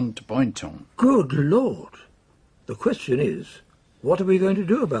Raymond Boynton. Good Lord. The question is, what are we going to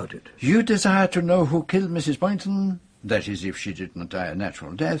do about it? You desire to know who killed Mrs. Boynton? That is, if she did not die a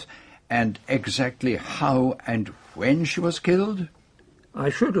natural death, and exactly how and when she was killed? I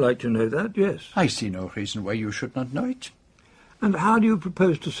should like to know that, yes. I see no reason why you should not know it. And how do you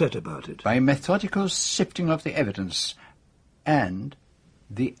propose to set about it? By methodical sifting of the evidence and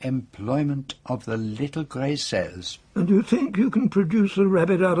the employment of the little grey cells. And you think you can produce a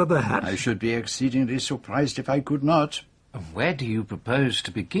rabbit out of the hat? I should be exceedingly surprised if I could not. Where do you propose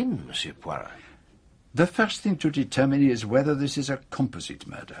to begin, Monsieur Poirot? The first thing to determine is whether this is a composite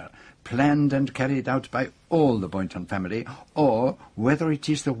murder, planned and carried out by all the Boynton family, or whether it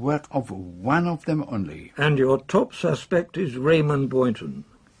is the work of one of them only. And your top suspect is Raymond Boynton.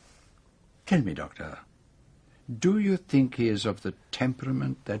 Tell me, Doctor, do you think he is of the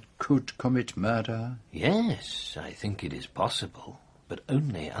temperament that could commit murder? Yes, I think it is possible, but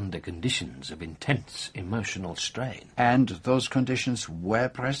only under conditions of intense emotional strain. And those conditions were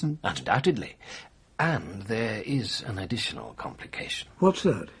present? Undoubtedly. And there is an additional complication. What's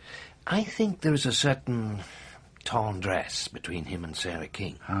that? I think there is a certain tendresse between him and Sarah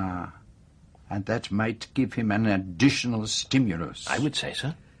King. Ah, and that might give him an additional stimulus. I would say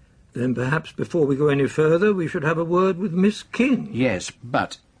so. Then perhaps before we go any further, we should have a word with Miss King. Yes,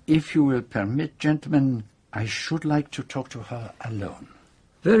 but if you will permit, gentlemen, I should like to talk to her alone.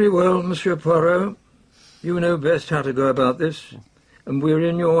 Very well, Monsieur Poirot. You know best how to go about this, and we're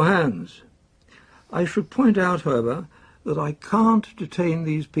in your hands. I should point out, however, that I can't detain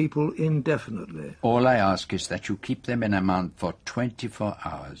these people indefinitely. All I ask is that you keep them in remand for 24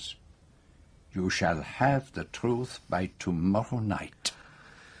 hours. You shall have the truth by tomorrow night.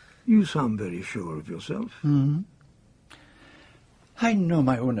 You sound very sure of yourself. I know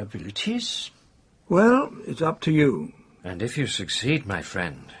my own abilities. Well, it's up to you. And if you succeed, my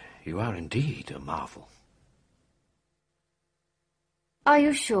friend, you are indeed a marvel. Are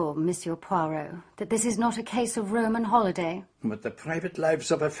you sure, Monsieur Poirot, that this is not a case of Roman holiday? But the private lives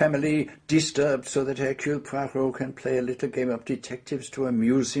of a family disturbed so that Hercule Poirot can play a little game of detectives to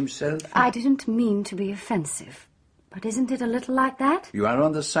amuse himself? I didn't mean to be offensive, but isn't it a little like that? You are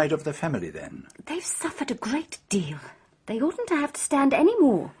on the side of the family, then? They've suffered a great deal. They oughtn't to have to stand any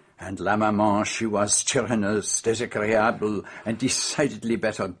more. And la maman, she was tyrannous, désagréable, and decidedly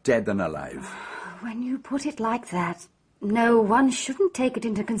better dead than alive. When you put it like that, no, one shouldn't take it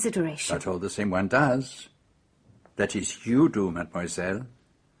into consideration. But all the same one does. That is, you do, mademoiselle.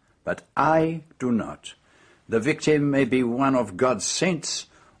 But I do not. The victim may be one of God's saints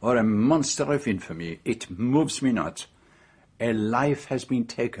or a monster of infamy. It moves me not. A life has been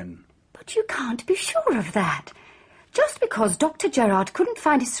taken. But you can't be sure of that. Just because Dr. Gerard couldn't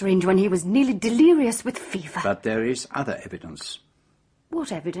find his syringe when he was nearly delirious with fever. But there is other evidence.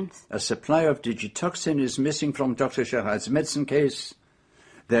 What evidence? A supply of digitoxin is missing from Dr. Gerard's medicine case.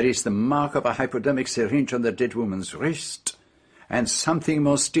 There is the mark of a hypodermic syringe on the dead woman's wrist. And something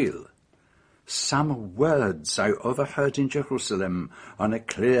more still. Some words I overheard in Jerusalem on a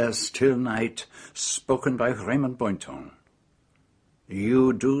clear, still night, spoken by Raymond Boynton.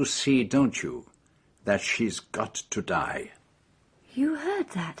 You do see, don't you, that she's got to die? You heard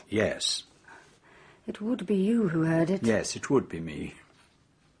that? Yes. It would be you who heard it. Yes, it would be me.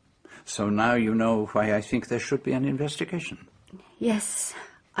 So now you know why I think there should be an investigation. Yes,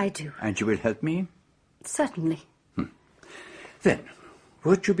 I do. And you will help me? Certainly. Then,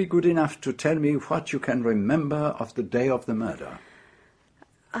 would you be good enough to tell me what you can remember of the day of the murder?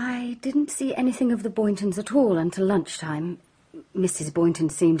 I didn't see anything of the Boyntons at all until lunchtime. Mrs. Boynton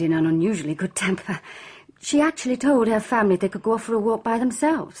seemed in an unusually good temper. She actually told her family they could go off for a walk by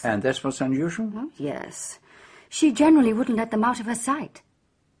themselves. And that was unusual? Oh, yes. She generally wouldn't let them out of her sight.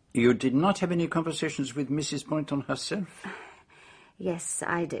 You did not have any conversations with Mrs. Boynton herself? Yes,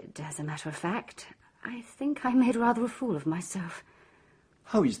 I did, as a matter of fact. I think I made rather a fool of myself.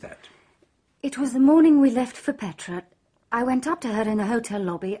 How is that? It was the morning we left for Petra. I went up to her in the hotel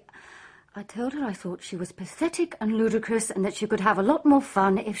lobby. I told her I thought she was pathetic and ludicrous and that she could have a lot more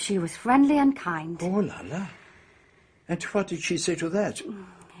fun if she was friendly and kind. Oh, la la. And what did she say to that?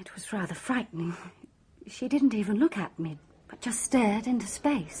 It was rather frightening. She didn't even look at me, but just stared into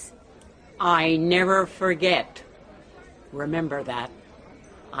space. I never forget. Remember that.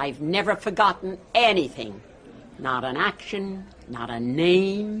 I've never forgotten anything. Not an action, not a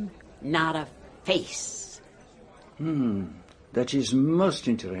name, not a face. That is most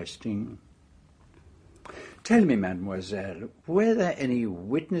interesting. Tell me, mademoiselle, were there any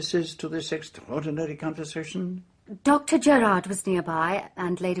witnesses to this extraordinary conversation? Dr. Gerard was nearby,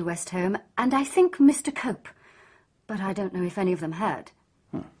 and Lady Westholme, and I think Mr. Cope. But I don't know if any of them heard.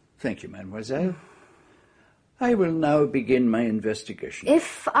 Thank you, mademoiselle. I will now begin my investigation.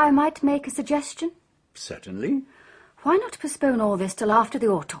 If I might make a suggestion? Certainly. Why not postpone all this till after the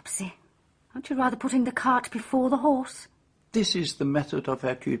autopsy? Aren't you rather putting the cart before the horse? This is the method of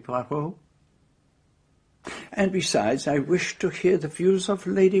Hercule Poirot. And besides, I wish to hear the views of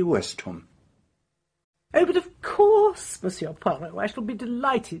Lady Westholme. Oh, but of course, Monsieur Poirot, I shall be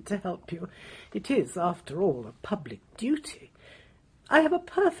delighted to help you. It is, after all, a public duty. I have a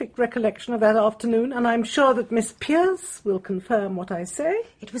perfect recollection of that afternoon, and I'm sure that Miss Pierce will confirm what I say.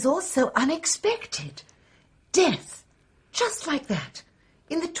 It was all so unexpected. Death, just like that,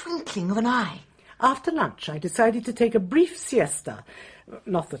 in the twinkling of an eye. After lunch, I decided to take a brief siesta.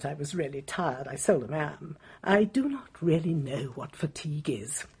 Not that I was really tired, I seldom am. I do not really know what fatigue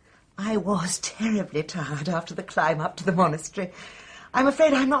is. I was terribly tired after the climb up to the monastery. I'm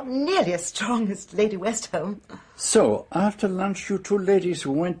afraid I'm not nearly as strong as Lady Westholme. So, after lunch, you two ladies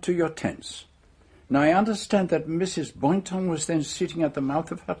went to your tents. Now, I understand that Mrs. Boynton was then sitting at the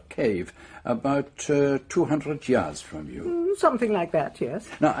mouth of her cave, about 200 yards from you. Something like that, yes.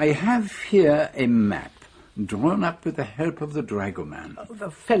 Now, I have here a map, drawn up with the help of the dragoman. Oh,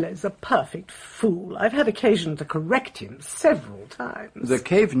 the fellow's a perfect fool. I've had occasion to correct him several times. The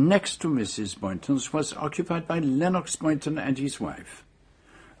cave next to Mrs. Boynton's was occupied by Lennox Boynton and his wife.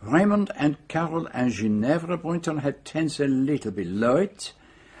 Raymond and Carol and Ginevra Boynton had tents a little below it,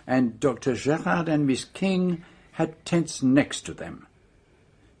 and Dr. Gerard and Miss King had tents next to them.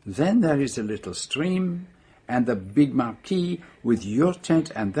 Then there is a little stream, and the big marquee with your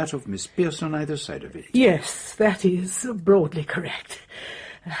tent and that of Miss Pierce on either side of it. Yes, that is broadly correct.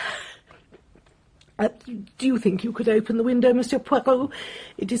 Do you think you could open the window, Monsieur Poirot?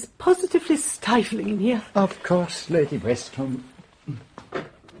 It is positively stifling in here. Of course, Lady Westholme.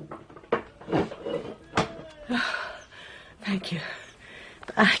 Thank you.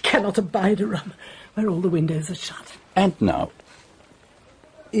 I cannot abide a room where all the windows are shut. And now,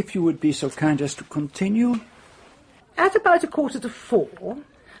 if you would be so kind as to continue. At about 4:15,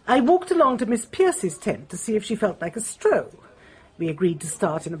 I walked along to Miss Pierce's tent to see if she felt like a stroll. We agreed to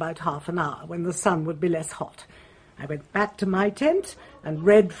start in about half an hour, when the sun would be less hot. I went back to my tent and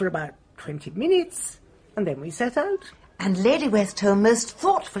read for about 20 minutes, and then we set out. And Lady Westholme most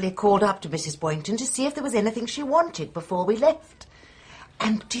thoughtfully called up to Mrs. Boynton to see if there was anything she wanted before we left.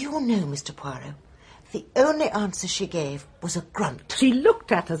 And do you know, Mr. Poirot, the only answer she gave was a grunt. She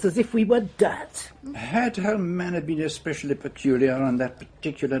looked at us as if we were dirt. Had her manner been especially peculiar on that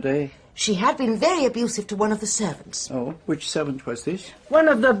particular day? She had been very abusive to one of the servants. Oh, which servant was this? One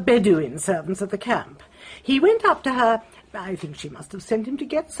of the Bedouin servants at the camp. He went up to her. I think she must have sent him to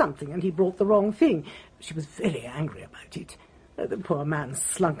get something, and he brought the wrong thing. She was very angry about it. The poor man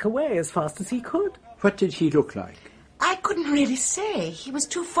slunk away as fast as he could. What did he look like? I couldn't really say. He was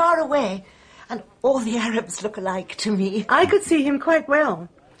too far away, and all the Arabs look alike to me. I could see him quite well.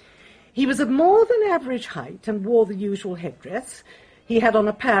 He was of more than average height and wore the usual headdress. He had on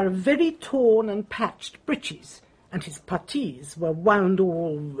a pair of very torn and patched breeches, and his puttees were wound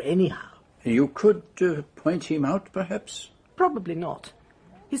all anyhow. You could point him out, perhaps? Probably not.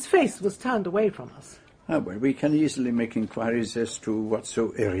 His face was turned away from us. Ah, well, we can easily make inquiries as to what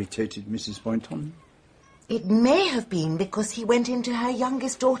so irritated Mrs. Boynton. It may have been because he went into her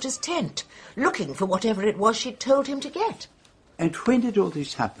youngest daughter's tent, looking for whatever it was she'd told him to get. And when did all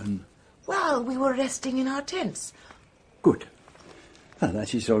this happen? Well, we were resting in our tents. Good. Well,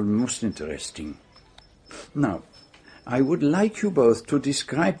 that is all most interesting. Now, I would like you both to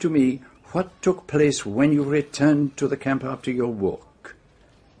describe to me what took place when you returned to the camp after your walk.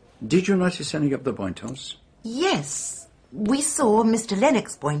 Did you notice any of the Boyntons? Yes. We saw Mr.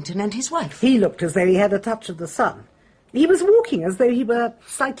 Lennox Boynton and his wife. He looked as though he had a touch of the sun. He was walking as though he were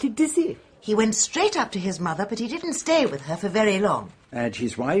slightly dizzy. He went straight up to his mother, but he didn't stay with her for very long. And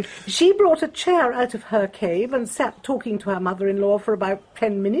his wife? She brought a chair out of her cave and sat talking to her mother-in-law for about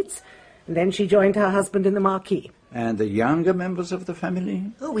 10 minutes, and then she joined her husband in the marquee. And the younger members of the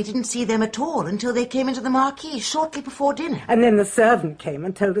family? Oh, we didn't see them at all until they came into the marquee shortly before dinner. And then the servant came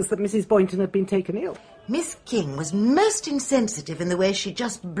and told us that Mrs. Boynton had been taken ill. Miss King was most insensitive in the way she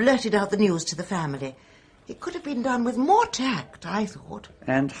just blurted out the news to the family. It could have been done with more tact, I thought.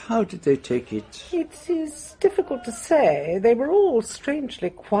 And how did they take it? It is difficult to say. They were all strangely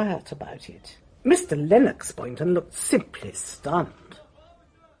quiet about it. Mr. Lennox Boynton looked simply stunned.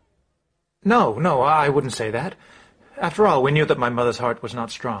 No, I wouldn't say that. After all, we knew that my mother's heart was not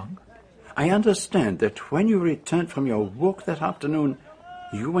strong. I understand that when you returned from your walk that afternoon,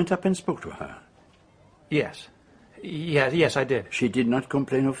 you went up and spoke to her. Yes, I did. She did not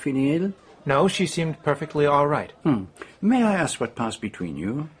complain of feeling ill? No, she seemed perfectly all right. May I ask what passed between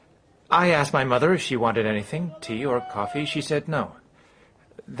you? I asked my mother if she wanted anything, tea or coffee. She said no.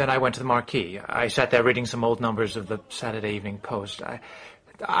 Then I went to the marquee. I sat there reading some old numbers of the Saturday Evening Post.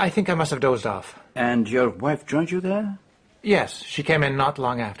 I think I must have dozed off. And your wife joined you there? Yes, she came in not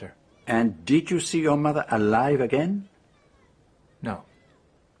long after. And did you see your mother alive again? No.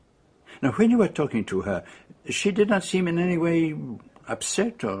 Now, when you were talking to her, she did not seem in any way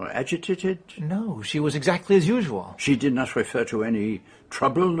upset or agitated? No, she was exactly as usual. She did not refer to any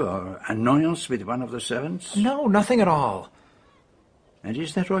trouble or annoyance with one of the servants? No, nothing at all. And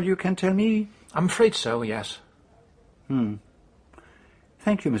is that all you can tell me? I'm afraid so, yes.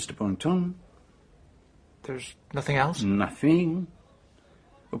 Thank you, Mr. Boynton. There's nothing else? Nothing.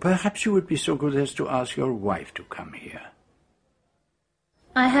 Well, perhaps you would be so good as to ask your wife to come here.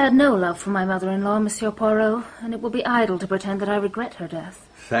 I had no love for my mother-in-law, Monsieur Poirot, and it will be idle to pretend that I regret her death.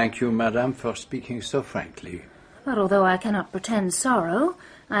 Thank you, madame, for speaking so frankly. But although I cannot pretend sorrow,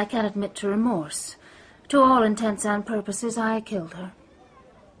 I can admit to remorse. To all intents and purposes, I killed her.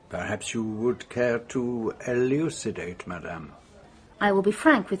 Perhaps you would care to elucidate, madame. I will be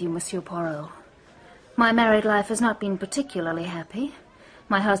frank with you, Monsieur Poirot. My married life has not been particularly happy.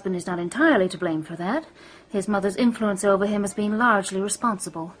 My husband is not entirely to blame for that. His mother's influence over him has been largely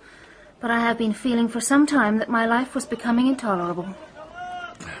responsible. But I have been feeling for some time that my life was becoming intolerable.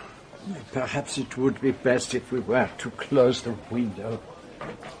 Perhaps it would be best if we were to close the window.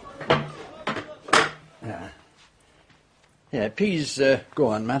 Please go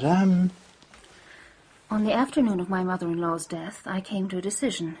on, madame. On the afternoon of my mother-in-law's death, I came to a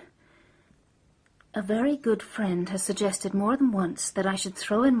decision. A very good friend has suggested more than once that I should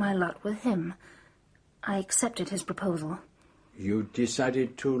throw in my lot with him. I accepted his proposal. You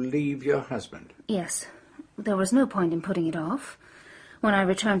decided to leave your husband? Yes. There was no point in putting it off. When I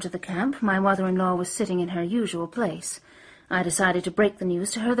returned to the camp, my mother-in-law was sitting in her usual place. I decided to break the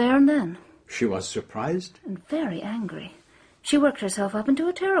news to her there and then. She was surprised? And very angry. She worked herself up into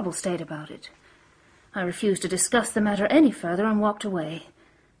a terrible state about it. I refused to discuss the matter any further and walked away.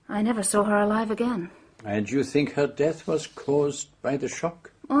 I never saw her alive again. And you think her death was caused by the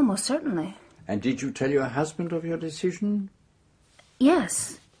shock? Almost certainly. And did you tell your husband of your decision?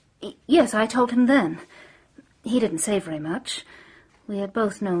 Yes. Yes, I told him then. He didn't say very much. We had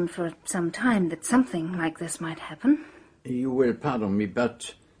both known for some time that something like this might happen. You will pardon me,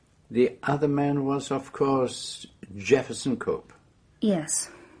 but the other man was, of course, Jefferson Cope. Yes.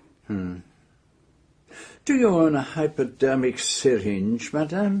 Do you own a hypodermic syringe,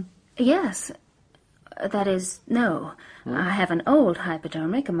 madame? Yes. That is, no. I have an old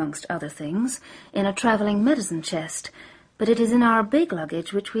hypodermic, amongst other things, in a travelling medicine chest, but it is in our big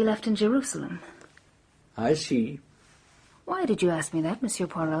luggage which we left in Jerusalem. I see. Why did you ask me that, Monsieur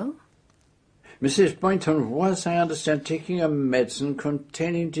Poirot? Mrs. Boynton was, I understand, taking a medicine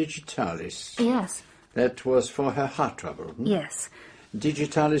containing digitalis. Yes. That was for her heart trouble. Yes.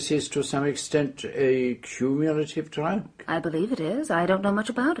 Digitalis is to some extent a cumulative drug? I believe it is. I don't know much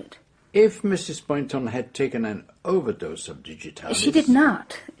about it. If Mrs. Boynton had taken an overdose of digitalis... She did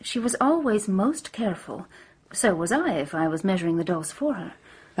not. She was always most careful. So was I, if I was measuring the dose for her.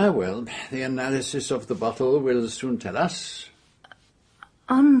 Ah, well, the analysis of the bottle will soon tell us.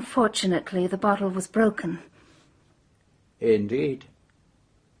 Unfortunately, the bottle was broken. Indeed.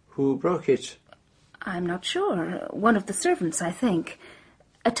 Who broke it? I'm not sure. One of the servants, I think.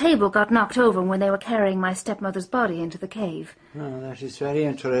 A table got knocked over when they were carrying my stepmother's body into the cave. Oh, that is very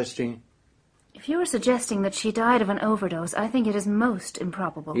interesting. If you are suggesting that she died of an overdose, I think it is most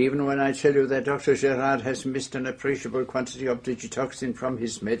improbable. Even when I tell you that Dr. Gerard has missed an appreciable quantity of digitoxin from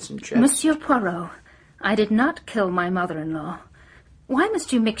his medicine chest. Monsieur Poirot, I did not kill my mother-in-law. Why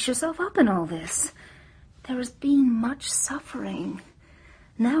must you mix yourself up in all this? There has been much suffering.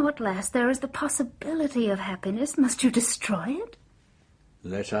 Now at last there is the possibility of happiness. Must you destroy it?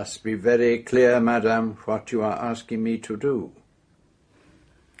 Let us be very clear, madame, what you are asking me to do.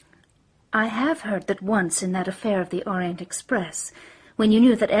 I have heard that once in that affair of the Orient Express, when you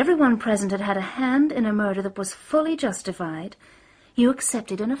knew that everyone present had had a hand in a murder that was fully justified, you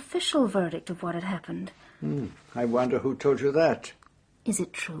accepted an official verdict of what had happened. I wonder who told you that. Is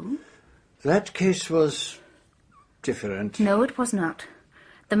it true? That case was different. No, it was not.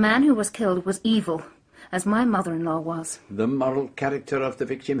 The man who was killed was evil, as my mother-in-law was. The moral character of the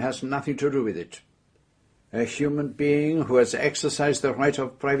victim has nothing to do with it. A human being who has exercised the right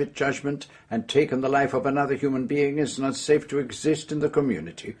of private judgment and taken the life of another human being is not safe to exist in the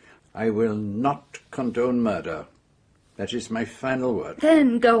community. I will not condone murder. That is my final word.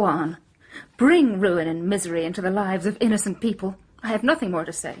 Then go on. Bring ruin and misery into the lives of innocent people. I have nothing more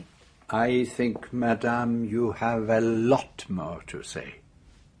to say. I think, madame, you have a lot more to say.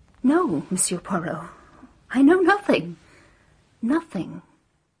 No, Monsieur Poirot. I know nothing. Nothing.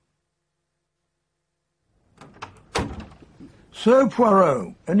 So,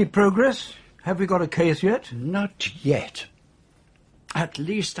 Poirot, any progress? Have we got a case yet? Not yet. At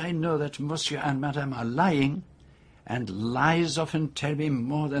least I know that Monsieur and Madame are lying, and lies often tell me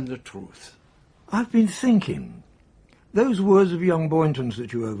more than the truth. I've been thinking. Those words of young Boynton's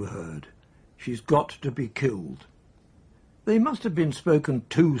that you overheard, she's got to be killed. They must have been spoken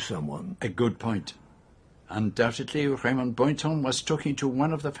to someone. A good point. Undoubtedly, Raymond Boynton was talking to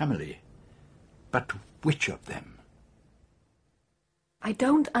one of the family. But which of them? I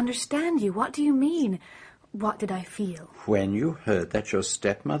don't understand you. What do you mean? What did I feel? When you heard that your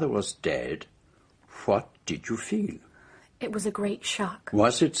stepmother was dead, what did you feel? It was a great shock.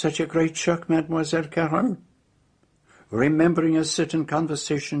 Was it such a great shock, Mademoiselle Caron? Remembering a certain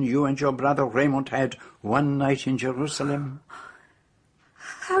conversation you and your brother Raymond had one night in Jerusalem?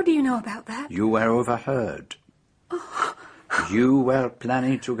 How do you know about that? You were overheard. You were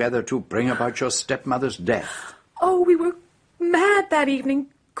planning together to bring about your stepmother's death. Oh, we were mad that evening.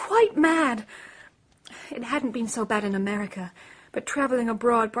 Quite mad. It hadn't been so bad in America, but traveling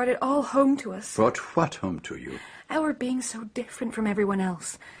abroad brought it all home to us. Brought what home to you? Our being so different from everyone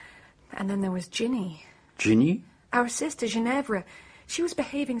else. And then there was Ginny. Ginny? Our sister, Ginevra. She was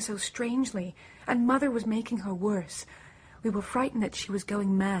behaving so strangely, and Mother was making her worse. We were frightened that she was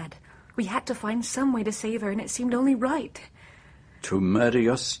going mad. We had to find some way to save her, and it seemed only right. To murder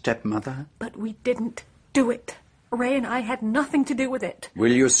your stepmother? But we didn't do it. Ray and I had nothing to do with it.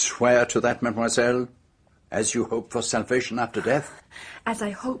 Will you swear to that, mademoiselle, as you hope for salvation after death? As I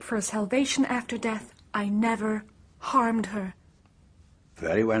hope for salvation after death, I never harmed her.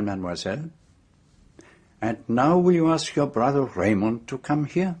 Very well, mademoiselle. And now will you ask your brother Raymond to come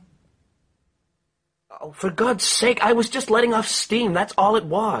here? Oh, for God's sake, I was just letting off steam. That's all it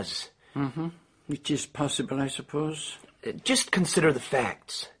was. It is possible, I suppose. Just consider the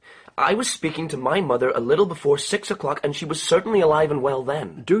facts. I was speaking to my mother a little before 6 o'clock, and she was certainly alive and well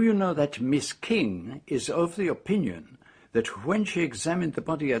then. Do you know that Miss King is of the opinion that when she examined the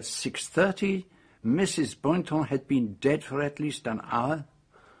body at 6:30, Mrs. Boynton had been dead for at least an hour?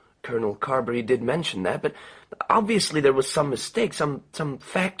 Colonel Carberry did mention that, but obviously there was some mistake, some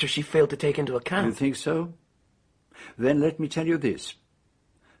factor she failed to take into account. You think so? Then let me tell you this.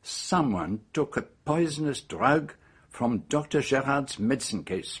 Someone took a poisonous drug from Dr. Gerard's medicine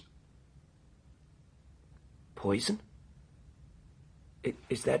case. Poison?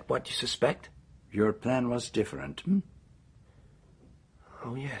 Is that what you suspect? Your plan was different.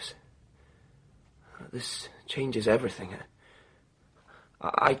 Oh, yes. This changes everything.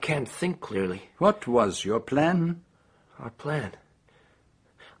 I can't think clearly. What was your plan? Our plan?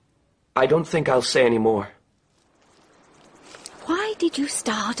 I don't think I'll say any more. Why did you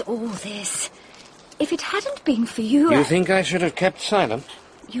start all this? If it hadn't been for you... You think I should have kept silent?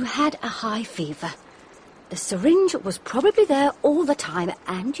 You had a high fever. The syringe was probably there all the time,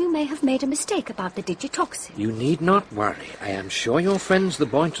 and you may have made a mistake about the digitoxin. You need not worry. I am sure your friends the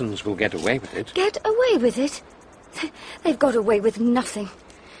Boyntons will get away with it. Get away with it? They've got away with nothing.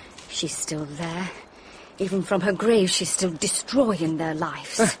 She's still there. Even from her grave, she's still destroying their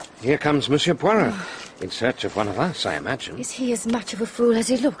lives. Here comes Monsieur Poirot, in search of one of us, I imagine. Is he as much of a fool as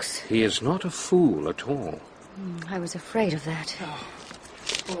he looks? He is not a fool at all. I was afraid of that.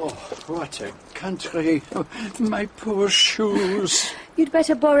 Oh, what a country. Oh, my poor shoes. You'd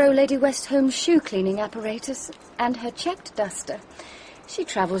better borrow Lady Westholme's shoe-cleaning apparatus and her checked duster. She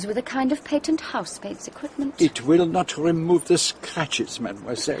travels with a kind of patent housemaid's equipment. It will not remove the scratches,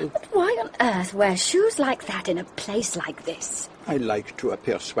 mademoiselle. But why on earth wear shoes like that in a place like this? I like to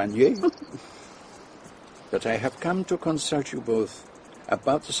appear soigné. But I have come to consult you both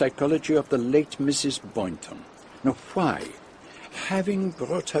about the psychology of the late Mrs. Boynton. Now, why, Having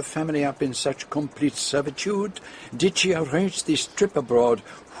brought her family up in such complete servitude, did she arrange this trip abroad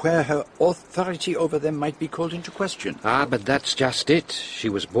where her authority over them might be called into question? Ah, but that's just it. She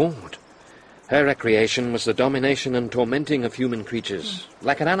was bored. Her recreation was the domination and tormenting of human creatures,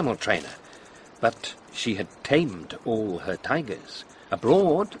 like an animal trainer. But she had tamed all her tigers.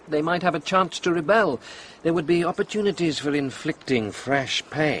 Abroad, they might have a chance to rebel. There would be opportunities for inflicting fresh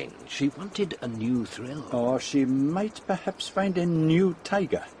pain. She wanted a new thrill. Or she might perhaps find a new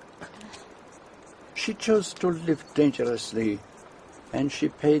tiger. She chose to live dangerously, and she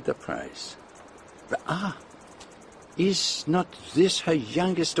paid the price. But, is not this her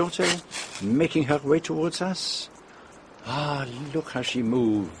youngest daughter making her way towards us? Ah, look how she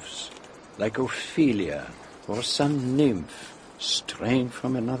moves, like Ophelia or some nymph straying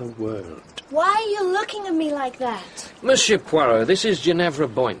from another world. Why are you looking at me like that? Monsieur Poirot, this is Ginevra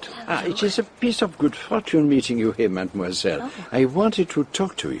Boynton. It is a piece of good fortune meeting you here, mademoiselle. Oh. I wanted to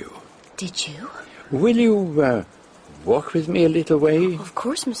talk to you. Did you? Will you walk with me a little way? Of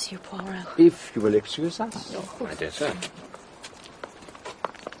course, Monsieur Poirot. If you will excuse us. Oh, my dear sir.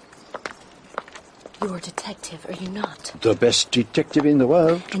 You're a detective, are you not? The best detective in the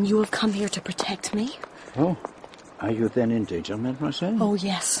world. And you have come here to protect me? Oh, are you then in danger, mademoiselle? Oh,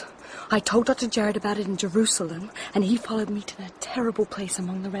 yes. I told Dr. Jared about it in Jerusalem, and he followed me to that terrible place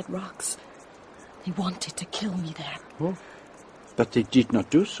among the red rocks. They wanted to kill me there. Oh, but they did not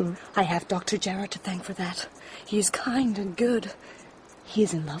do so. I have Dr. Jared to thank for that. He is kind and good. He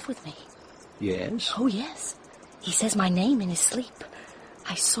is in love with me. Yes? Oh, yes. He says my name in his sleep.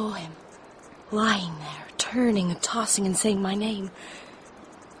 I saw him, lying there, turning and tossing and saying my name.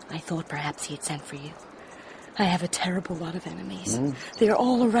 I thought perhaps he had sent for you. I have a terrible lot of enemies. They are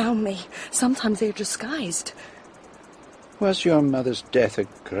all around me. Sometimes they are disguised. Was your mother's death a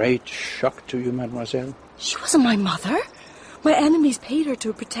great shock to you, mademoiselle? She wasn't my mother. My enemies paid her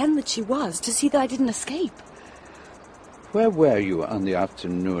to pretend that she was, to see that I didn't escape. Where were you on the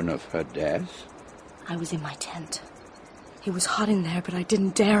afternoon of her death? I was in my tent. It was hot in there, but I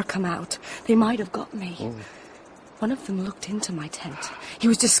didn't dare come out. They might have got me. Oh. One of them looked into my tent. He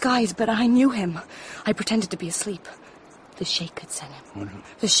was disguised, but I knew him. I pretended to be asleep. The Sheikh had sent him. Oh, no.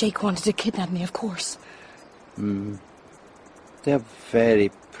 The Sheikh wanted to kidnap me, of course. They're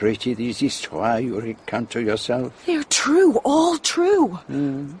very pretty, these histoires you recount to yourself. They're true, all true.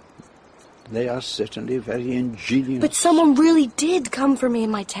 They are certainly very ingenious. But someone really did come for me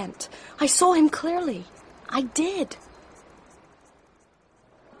in my tent. I saw him clearly. I did.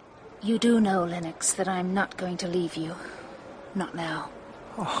 You do know, Lennox, that I'm not going to leave you. Not now.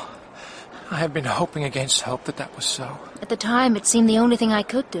 Oh, I have been hoping against hope that was so. At the time, it seemed the only thing I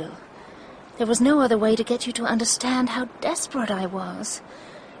could do. There was no other way to get you to understand how desperate I was.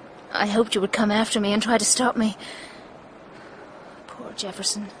 I hoped you would come after me and try to stop me. Poor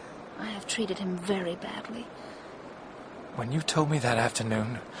Jefferson. I have treated him very badly. When you told me that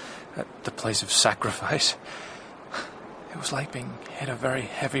afternoon, at the place of sacrifice, it was like being hit a very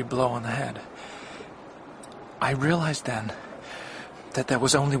heavy blow on the head. I realized then that there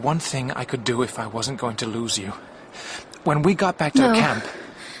was only one thing I could do if I wasn't going to lose you. When we got back to the camp...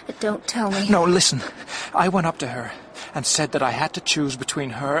 Don't tell me. No, listen. I went up to her and said that I had to choose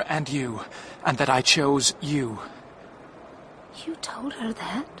between her and you, and that I chose you. You told her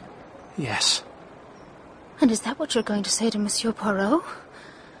that? Yes. And is that what you're going to say to Monsieur Poirot?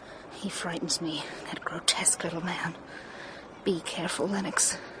 He frightens me, that grotesque little man. Be careful,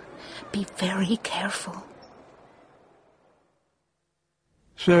 Lennox. Be very careful.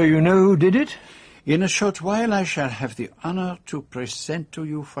 So you know who did it? In a short while I shall have the honor to present to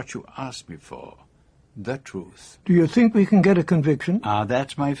you what you asked me for. The truth. Do you think we can get a conviction?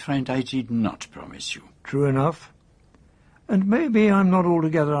 That, my friend, I did not promise you. True enough. And maybe I'm not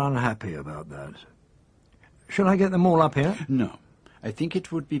altogether unhappy about that. Shall I get them all up here? No. I think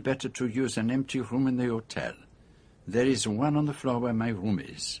it would be better to use an empty room in the hotel. There is one on the floor where my room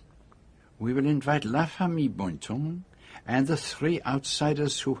is. We will invite La Famille Boynton and the 3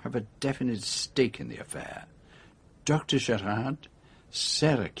 outsiders who have a definite stake in the affair. Dr. Gerard,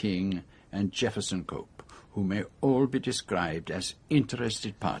 Sarah King, and Jefferson Cope, who may all be described as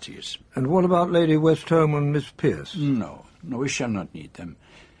interested parties. And what about Lady Westholme and Miss Pierce? No, we shall not need them.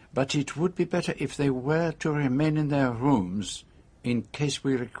 But it would be better if they were to remain in their rooms in case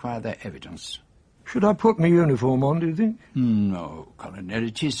we require their evidence. Should I put my uniform on, do you think? No, Colonel.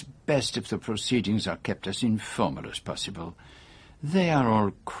 It is best if the proceedings are kept as informal as possible. They are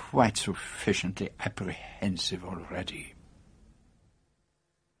all quite sufficiently apprehensive already.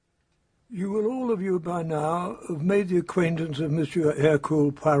 You will all of you by now have made the acquaintance of Monsieur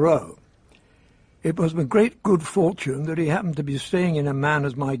Hercule Poirot. It was with great good fortune that he happened to be staying in a man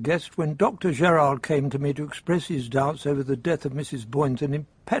as my guest when Dr. Gerard came to me to express his doubts over the death of Mrs. Boynton in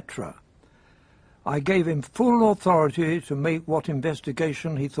Petra. I gave him full authority to make what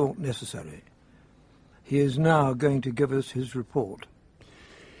investigation he thought necessary. He is now going to give us his report.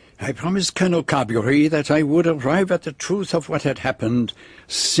 I promised Colonel Carbury that I would arrive at the truth of what had happened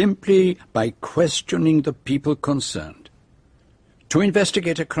simply by questioning the people concerned. To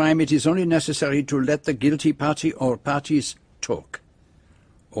investigate a crime, it is only necessary to let the guilty party or parties talk.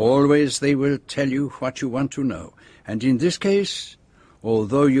 Always they will tell you what you want to know, and in this case,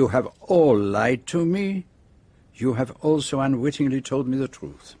 although you have all lied to me, you have also unwittingly told me the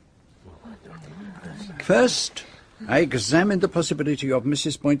truth. First, I examined the possibility of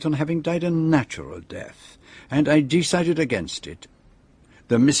Mrs. Boynton having died a natural death, and I decided against it.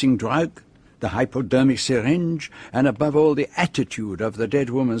 The missing drug, the hypodermic syringe, and above all the attitude of the dead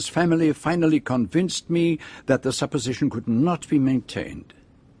woman's family finally convinced me that the supposition could not be maintained.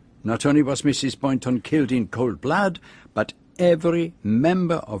 Not only was Mrs. Boynton killed in cold blood, but every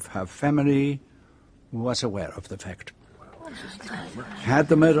member of her family was aware of the fact. Had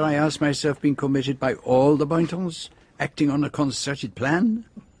the murder, I asked myself, been committed by all the Boyntons, acting on a concerted plan?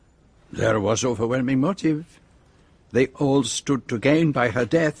 There was overwhelming motive. They all stood to gain by her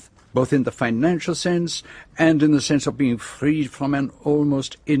death, both in the financial sense and in the sense of being freed from an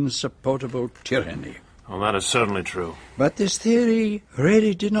almost insupportable tyranny. Well, that is certainly true. But this theory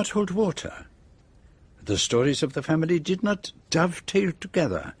really did not hold water. The stories of the family did not dovetail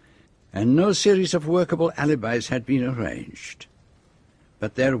together, and no series of workable alibis had been arranged.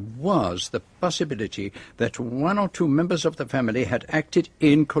 But there was the possibility that one or two members of the family had acted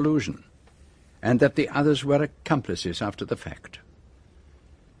in collusion, and that the others were accomplices after the fact.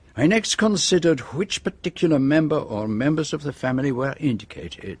 I next considered which particular member or members of the family were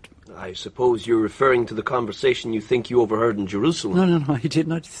indicated. I suppose you're referring to the conversation you think you overheard in Jerusalem. No, I did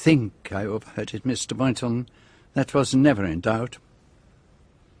not think I overheard it, Mr. Boynton. That was never in doubt.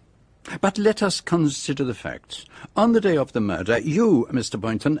 But let us consider the facts. On the day of the murder, you, Mr.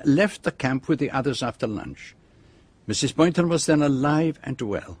 Boynton, left the camp with the others after lunch. Mrs. Boynton was then alive and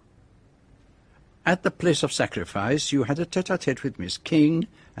well. At the place of sacrifice, you had a tete-a-tete with Miss King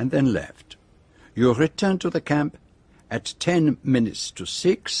and then left. You returned to the camp at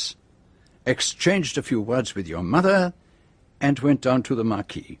 6:10, exchanged a few words with your mother, and went down to the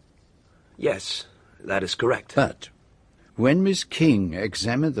marquee. Yes, that is correct. But when Miss King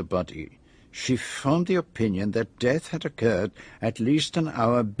examined the body, she formed the opinion that death had occurred at least an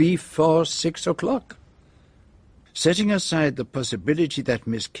hour before 6 o'clock. Setting aside the possibility that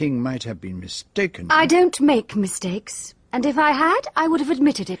Miss King might have been mistaken... I don't make mistakes, and if I had, I would have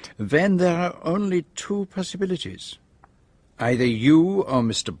admitted it. Then there are only two possibilities. Either you or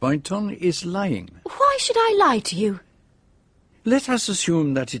Mr. Boynton is lying. Why should I lie to you? Let us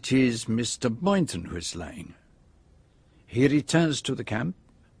assume that it is Mr. Boynton who is lying. He returns to the camp,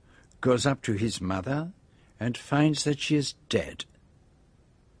 goes up to his mother, and finds that she is dead.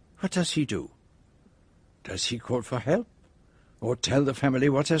 What does he do? Does he call for help? Or tell the family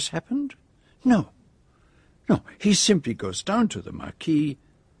what has happened? No, he simply goes down to the marquee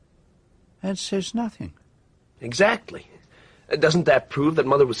and says nothing. Exactly. Doesn't that prove that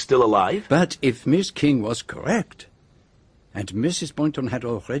Mother was still alive? But if Miss King was correct, and Mrs. Boynton had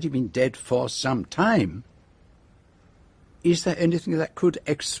already been dead for some time, is there anything that could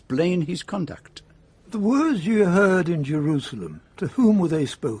explain his conduct? The words you heard in Jerusalem, to whom were they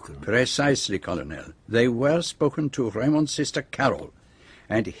spoken? Precisely, Colonel. They were spoken to Raymond's sister Carol,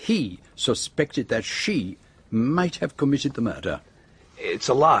 and he suspected that she might have committed the murder. It's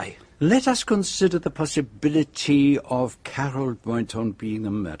a lie. Let us consider the possibility of Carol Boynton being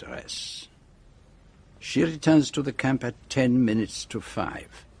the murderess. She returns to the camp at 5:10.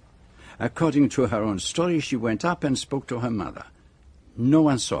 According to her own story, she went up and spoke to her mother. No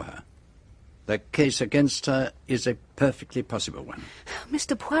one saw her. The case against her is a perfectly possible one.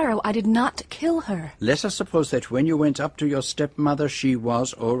 Mr. Poirot, I did not kill her. Let us suppose that when you went up to your stepmother, she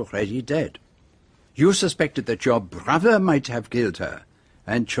was already dead. You suspected that your brother might have killed her,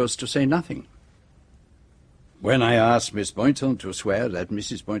 and chose to say nothing. When I asked Miss Boynton to swear that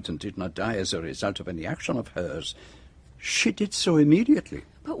Mrs. Boynton did not die as a result of any action of hers, she did so immediately.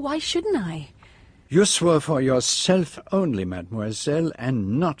 But why shouldn't I? You swore for yourself only, mademoiselle,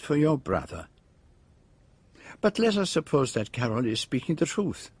 and not for your brother. But let us suppose that Carol is speaking the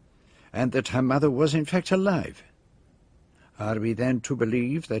truth, and that her mother was in fact alive. Are we then to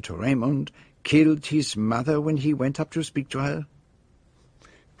believe that Raymond killed his mother when he went up to speak to her?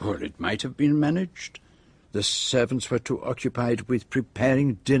 Well, it might have been managed. The servants were too occupied with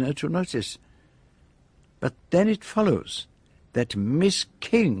preparing dinner to notice. But then it follows that Miss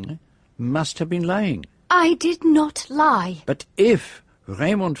King must have been lying. I did not lie. But if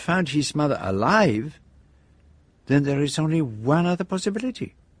Raymond found his mother alive, then there is only one other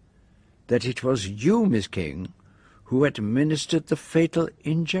possibility. That it was you, Miss King, who administered the fatal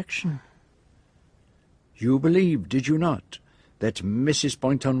injection. You believe, did you not, that Mrs.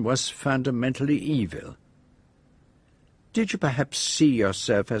 Boynton was fundamentally evil? Did you perhaps see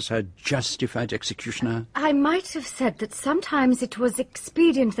yourself as her justified executioner? I might have said that sometimes it was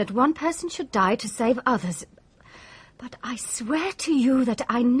expedient that one person should die to save others. But I swear to you that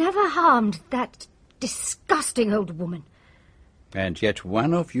I never harmed that disgusting old woman. And yet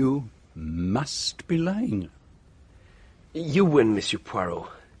one of you must be lying. You win, Monsieur Poirot.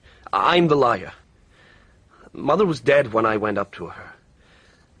 I'm the liar. Mother was dead when I went up to her.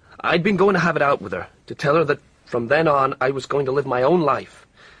 I'd been going to have it out with her, to tell her that from then on I was going to live my own life.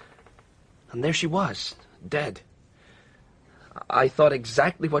 And there she was, dead. I thought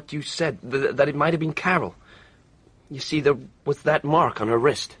exactly what you said, that it might have been Carol. You see, there was that mark on her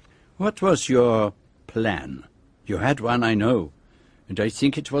wrist. What was your plan? You had one, I know, and I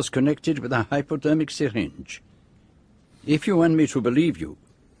think it was connected with a hypodermic syringe. If you want me to believe you,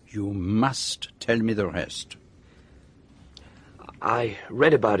 you must tell me the rest. I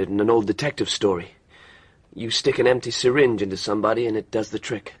read about it in an old detective story. You stick an empty syringe into somebody and it does the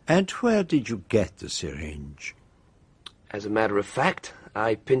trick. And where did you get the syringe? As a matter of fact,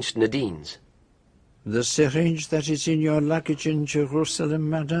 I pinched Nadine's. The syringe that is in your luggage in Jerusalem,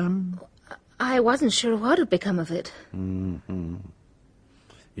 madame? I wasn't sure what had become of it. Mm-hmm.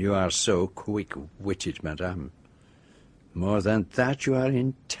 You are so quick-witted, madame. More than that, you are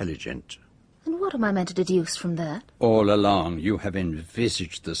intelligent. And what am I meant to deduce from that? All along, you have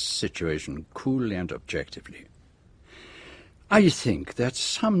envisaged the situation coolly and objectively. I think that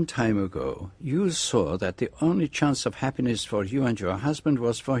some time ago you saw that the only chance of happiness for you and your husband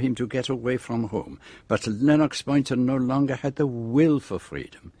was for him to get away from home. But Lennox Boynton no longer had the will for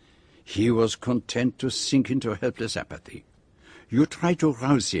freedom. He was content to sink into helpless apathy. You tried to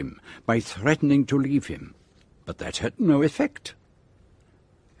rouse him by threatening to leave him, but that had no effect.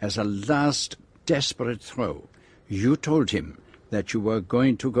 As a last desperate throw, you told him that you were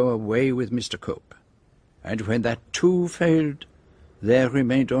going to go away with Mr. Cope. And when that too failed, there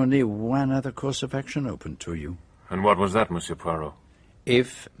remained only one other course of action open to you. And what was that, Monsieur Poirot?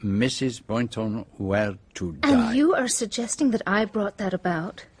 If Mrs. Boynton were to die... And you are suggesting that I brought that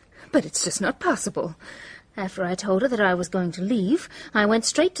about? But it's just not possible. After I told her that I was going to leave, I went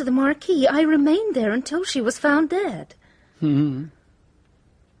straight to the marquee. I remained there until she was found dead. Hmm.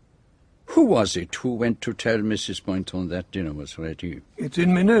 Who was it who went to tell Mrs. Boynton that dinner was ready? It's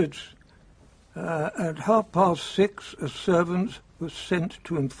in my notes. At 6:30, a servant was sent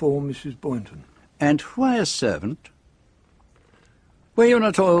to inform Mrs. Boynton. And why a servant? Were you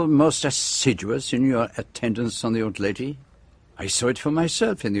not all most assiduous in your attendance on the old lady? I saw it for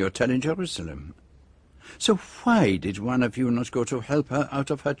myself in the hotel in Jerusalem. So why did one of you not go to help her out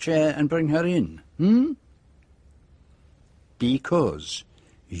of her chair and bring her in? Because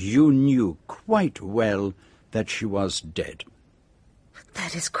you knew quite well that she was dead.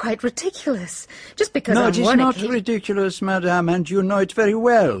 That is quite ridiculous. Just because No, on it is one not occasion... ridiculous, madame, and you know it very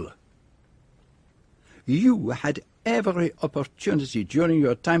well. You had every opportunity during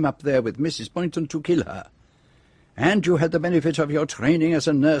your time up there with Mrs. Boynton to kill her. And you had the benefit of your training as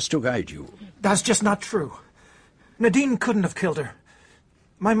a nurse to guide you. That's just not true. Nadine couldn't have killed her.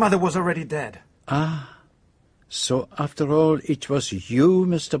 My mother was already dead. Ah, so after all, it was you,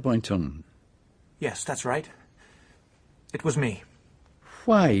 Mr. Boynton. Yes, that's right. It was me.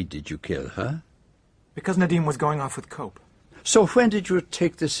 Why did you kill her? Because Nadine was going off with Cope. So when did you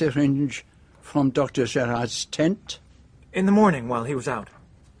take the syringe from Dr. Gerard's tent? In the morning while he was out.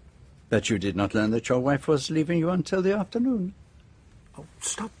 But you did not learn that your wife was leaving you until the afternoon. Oh,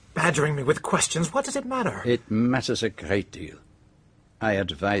 stop badgering me with questions. What does it matter? It matters a great deal. I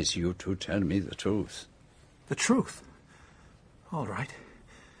advise you to tell me the truth. The truth? All right.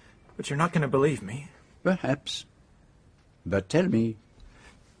 But you're not going to believe me. Perhaps. But tell me.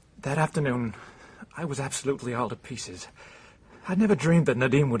 That afternoon, I was absolutely all to pieces. I'd never dreamed that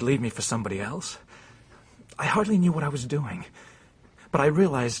Nadine would leave me for somebody else. I hardly knew what I was doing. But I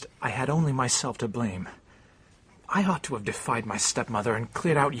realized I had only myself to blame. I ought to have defied my stepmother and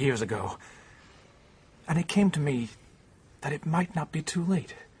cleared out years ago. And it came to me that it might not be too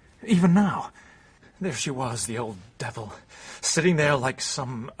late. Even now. There she was, the old devil, sitting there like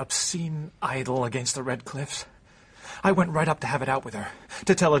some obscene idol against the red cliffs. I went right up to have it out with her,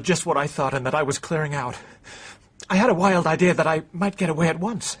 to tell her just what I thought and that I was clearing out. I had a wild idea that I might get away at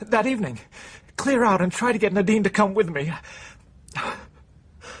once, that evening. clear out and try to get Nadine to come with me.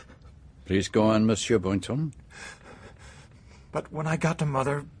 Please go on, Monsieur Boynton. But when I got to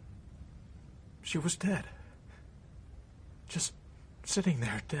Mother, she was dead. Just sitting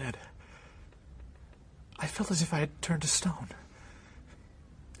there, dead. I felt as if I had turned to stone.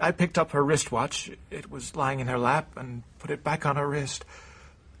 I picked up her wristwatch. It was lying in her lap, and put it back on her wrist.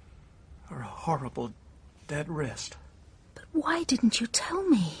 Her horrible, dead wrist. But why didn't you tell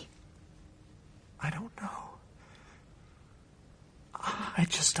me? I don't know. I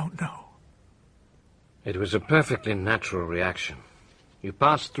just don't know. It was a perfectly natural reaction. You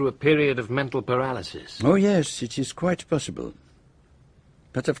passed through a period of mental paralysis. Oh, yes, it is quite possible.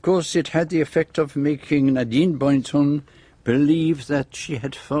 But of course it had the effect of making Nadine Boynton believe that she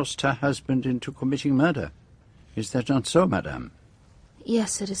had forced her husband into committing murder. Is that not so, madame?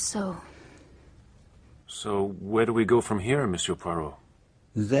 Yes, it is so. So where do we go from here, Monsieur Poirot?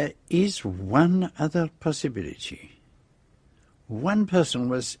 There is one other possibility. One person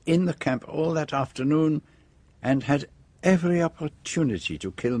was in the camp all that afternoon and had every opportunity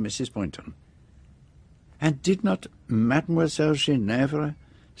to kill Mrs. Boynton. And did not Mademoiselle Ginevra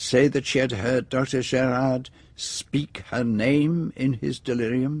say that she had heard Dr. Gerard speak her name in his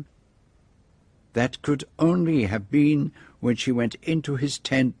delirium? That could only have been when she went into his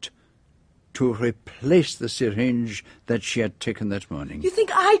tent to replace the syringe that she had taken that morning. You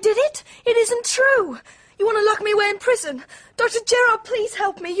think I did it? It isn't true. You want to lock me away in prison? Dr. Gerard, please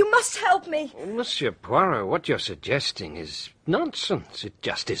help me. You must help me. Oh, Monsieur Poirot, what you're suggesting is nonsense. It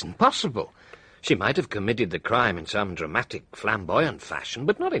just isn't possible. She might have committed the crime in some dramatic, flamboyant fashion,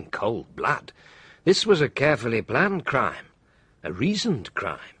 but not in cold blood. This was a carefully planned crime, a reasoned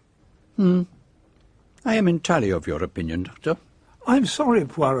crime. I am entirely of your opinion, Doctor. I'm sorry,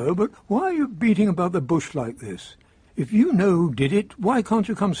 Poirot, but why are you beating about the bush like this? If you know who did it, why can't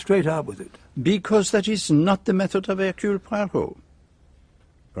you come straight out with it? Because that is not the method of Hercule Poirot.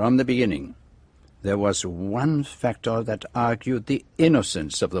 From the beginning, there was one factor that argued the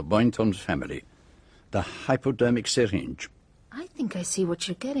innocence of the Boynton family, the hypodermic syringe. I think I see what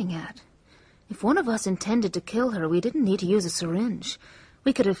you're getting at. If one of us intended to kill her, we didn't need to use a syringe.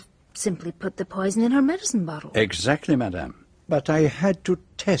 We could have simply put the poison in her medicine bottle. Exactly, madame. But I had to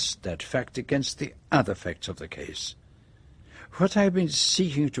test that fact against the other facts of the case. What I've been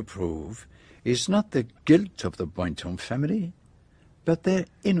seeking to prove is not the guilt of the Boynton family, but their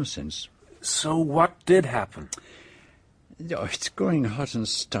innocence. So what did happen? Oh, it's growing hot and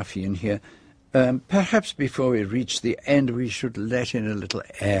stuffy in here. Perhaps before we reach the end, we should let in a little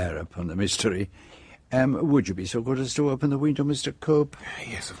air upon the mystery. Would you be so good as to open the window, Mr. Cope?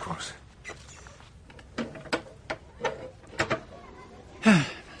 Yes, of course.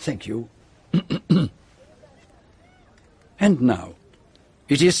 Thank you. And now,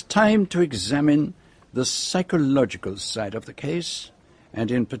 it is time to examine the psychological side of the case,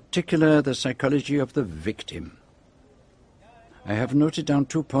 and in particular the psychology of the victim. I have noted down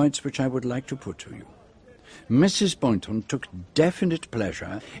 2 points which I would like to put to you. Mrs. Boynton took definite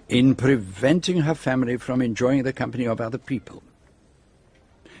pleasure in preventing her family from enjoying the company of other people.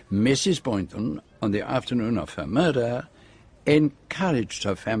 Mrs. Boynton, on the afternoon of her murder, encouraged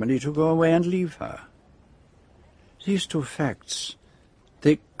her family to go away and leave her. These 2 facts,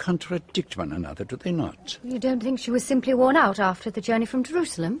 they contradict one another, do they not? You don't think she was simply worn out after the journey from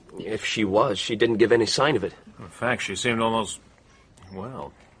Jerusalem? If she was, she didn't give any sign of it. In fact, she seemed almost,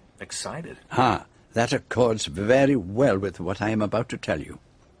 well, excited. That accords very well with what I am about to tell you.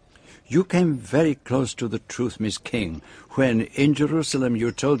 You came very close to the truth, Miss King, when in Jerusalem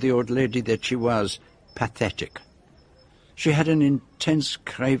you told the old lady that she was pathetic. She had an intense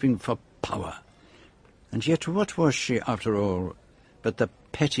craving for power. And yet what was she, after all, but the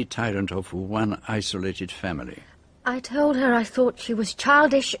petty tyrant of one isolated family? I told her I thought she was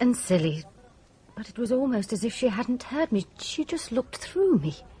childish and silly, but it was almost as if she hadn't heard me. She just looked through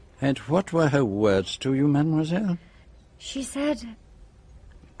me. And what were her words to you, mademoiselle? She said,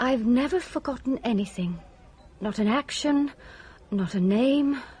 "I've never forgotten anything. Not an action, not a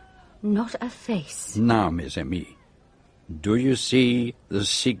name, not a face." Now, Miss Emmy, do you see the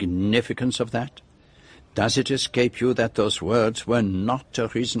significance of that? Does it escape you that those words were not a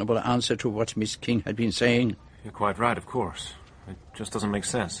reasonable answer to what Miss King had been saying? You're quite right, of course. It just doesn't make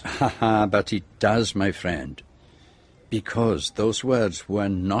sense. But it does, my friend. Because those words were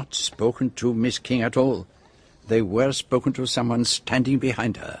not spoken to Miss King at all. They were spoken to someone standing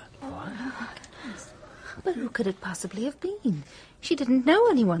behind her. But who could it possibly have been? She didn't know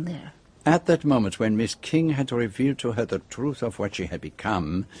anyone there. At that moment when Miss King had revealed to her the truth of what she had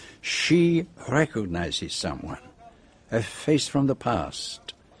become, she recognizes someone, a face from the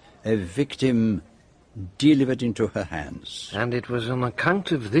past, A victim delivered into her hands. And it was on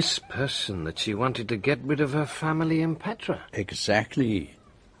account of this person that she wanted to get rid of her family in Petra. Exactly.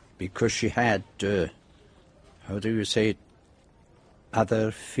 Because she had, how do you say it,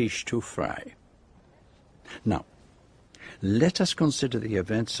 other fish to fry. Now, let us consider the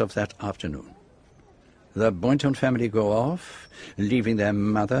events of that afternoon. The Boynton family go off, leaving their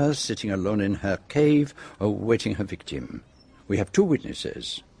mother sitting alone in her cave, awaiting her victim. We have two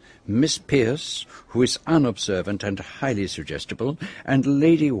witnesses, Miss Pierce, who is unobservant and highly suggestible, and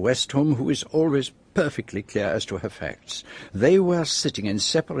Lady Westholme, who is always perfectly clear as to her facts. They were sitting in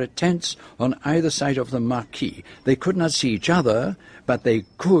separate tents on either side of the marquee. They could not see each other, but they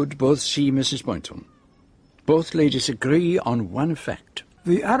could both see Mrs. Boynton. Both ladies agree on one fact.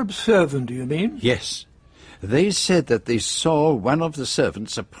 The Arab servant, do you mean? Yes. They said that they saw one of the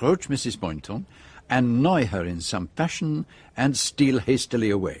servants approach Mrs. Boynton, annoy her in some fashion, and steal hastily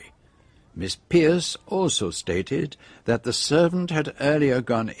away. Miss Pierce also stated that the servant had earlier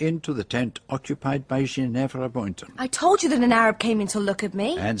gone into the tent occupied by Ginevra Boynton. I told you that an Arab came in to look at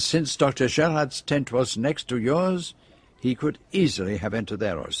me. And since Dr. Gerard's tent was next to yours, he could easily have entered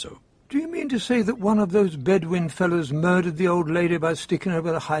there also. Do you mean to say that one of those Bedouin fellows murdered the old lady by sticking her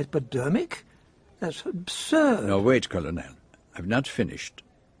with a hypodermic? That's absurd. No, wait, Colonel. I've not finished.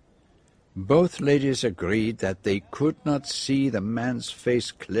 Both ladies agreed that they could not see the man's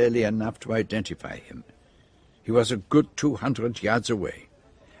face clearly enough to identify him. He was a good 200 yards away.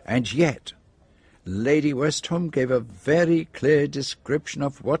 And yet, Lady Westholme gave a very clear description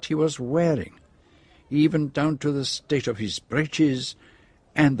of what he was wearing, even down to the state of his breeches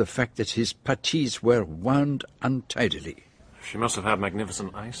and the fact that his puttees were wound untidily. She must have had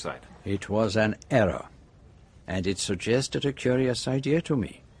magnificent eyesight. It was an error, and it suggested a curious idea to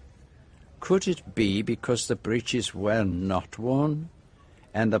me. Could it be because the breeches were not worn,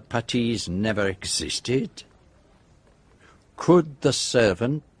 and the puttees never existed? Could the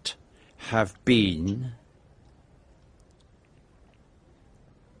servant have been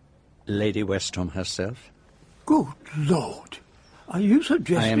Lady Westholme herself? Good Lord! Are you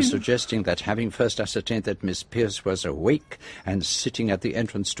suggesting... I am suggesting that having first ascertained that Miss Pierce was awake and sitting at the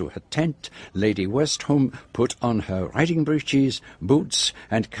entrance to her tent, Lady Westholme put on her riding breeches, boots,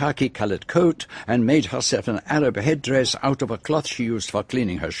 and khaki-coloured coat, and made herself an Arab headdress out of a cloth she used for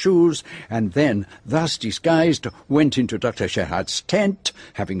cleaning her shoes, and then, thus disguised, went into Dr. Gerard's tent,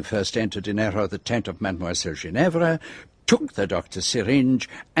 having first entered in error the tent of Mademoiselle Ginevra, took the doctor's syringe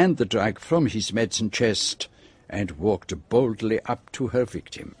and the drug from his medicine chest, and walked boldly up to her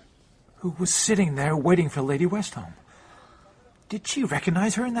victim. Who was sitting there waiting for Lady Westholme. Did she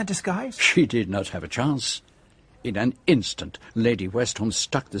recognize her in that disguise? She did not have a chance. In an instant, Lady Westholme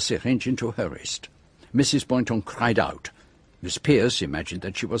stuck the syringe into her wrist. Mrs. Boynton cried out. Miss Pierce imagined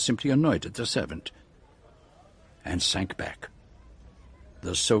that she was simply annoyed at the servant, and sank back.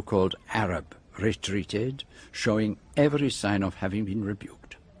 The so-called Arab retreated, showing every sign of having been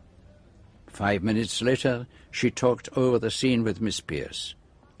rebuked. 5 minutes later, she talked over the scene with Miss Pierce,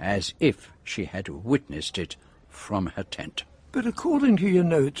 as if she had witnessed it from her tent. But according to your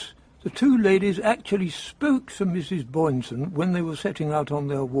notes, the two ladies actually spoke to Mrs. Boynton when they were setting out on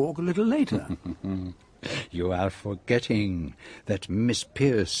their walk a little later. You are forgetting that Miss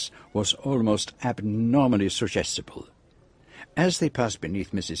Pierce was almost abnormally suggestible. As they passed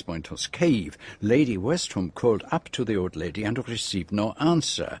beneath Mrs. Boynton's cave, Lady Westholme called up to the old lady and received no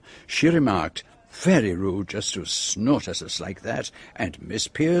answer. She remarked, "Very rude just to snort at us like that," and Miss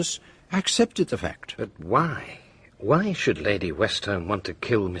Pierce accepted the fact. But why? Why should Lady Westholme want to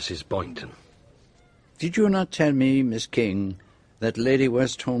kill Mrs. Boynton? Did you not tell me, Miss King, that Lady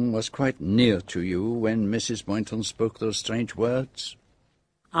Westholme was quite near to you when Mrs. Boynton spoke those strange words?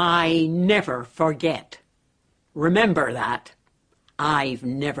 I never forget. Remember that. I've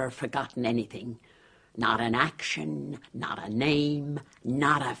never forgotten anything. Not an action, not a name,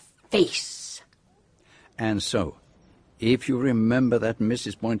 not a face. And so, if you remember that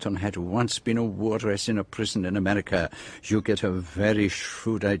Mrs. Boynton had once been a wardress in a prison in America, you get a very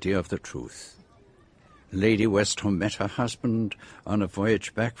shrewd idea of the truth. Lady Westholme met her husband on a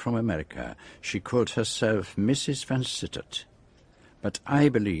voyage back from America. She called herself Mrs. Van Sittert. But I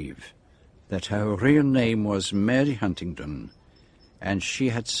believe that her real name was Mary Huntingdon, and she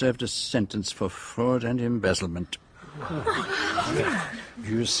had served a sentence for fraud and embezzlement.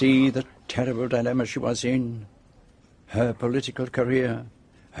 You see the terrible dilemma she was in? Her political career,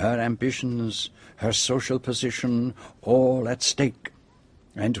 her ambitions, her social position, all at stake.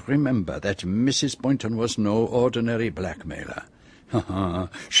 And remember that Mrs. Boynton was no ordinary blackmailer.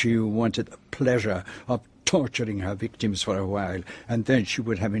 She wanted the pleasure of torturing her victims for a while, and then she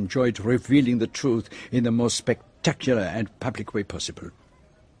would have enjoyed revealing the truth in the most spectacular and public way possible.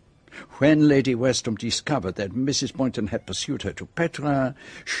 When Lady Westham discovered that Mrs. Boynton had pursued her to Petra,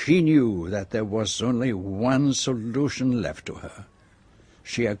 she knew that there was only one solution left to her.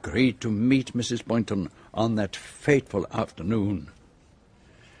 She agreed to meet Mrs. Boynton on that fateful afternoon.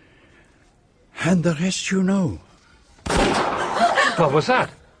 And the rest you know. What was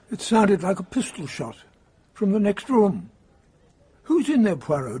that? It sounded like a pistol shot from the next room. Who's in there,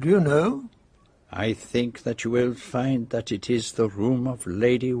 Poirot, do you know? I think that you will find that it is the room of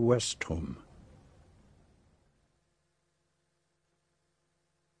Lady Westham.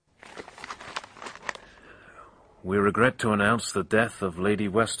 We regret to announce the death of Lady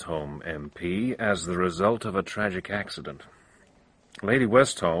Westham, MP, as the result of a tragic accident. Lady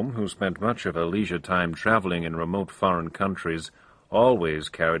Westham, who spent much of her leisure time travelling in remote foreign countries, always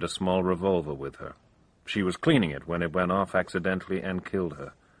carried a small revolver with her. She was cleaning it when it went off accidentally and killed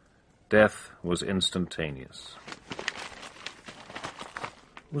her. Death was instantaneous.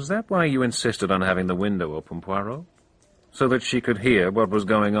 Was that why you insisted on having the window open, Poirot? So that she could hear what was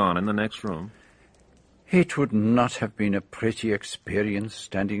going on in the next room? It would not have been a pretty experience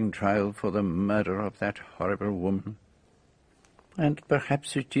standing trial for the murder of that horrible woman. And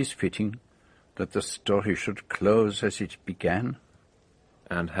perhaps it is fitting that the story should close as it began.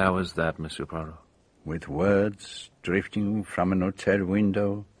 And how is that, Monsieur Poirot? With words drifting from an hotel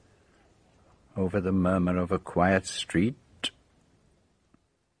window over the murmur of a quiet street.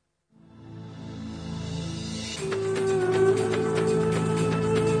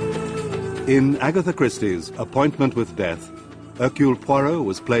 In Agatha Christie's Appointment with Death, Hercule Poirot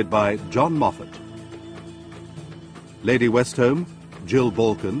was played by John Moffat. Lady Westham, Jill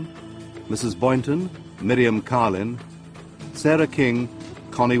Balkan. Mrs. Boynton, Miriam Carlin. Sarah King,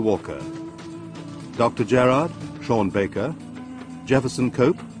 Connie Walker. Dr. Gerard, Sean Baker. Jefferson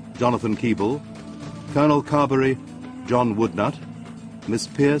Cope, Jonathan Keeble. Colonel Carberry, John Woodnut. Miss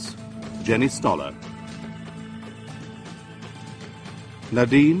Pierce, Jenny Stoller.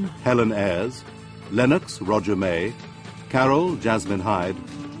 Nadine, Helen Ayres. Lennox, Roger May. Carol, Jasmine Hyde.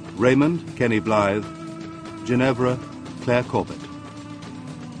 Raymond, Kenny Blythe. Ginevra, Claire Corbett.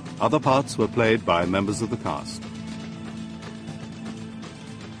 Other parts were played by members of the cast.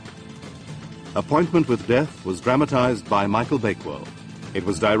 Appointment with Death was dramatised by Michael Bakewell. It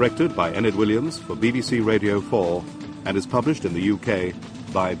was directed by Enid Williams for BBC Radio 4 and is published in the UK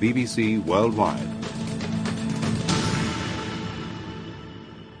by BBC Worldwide.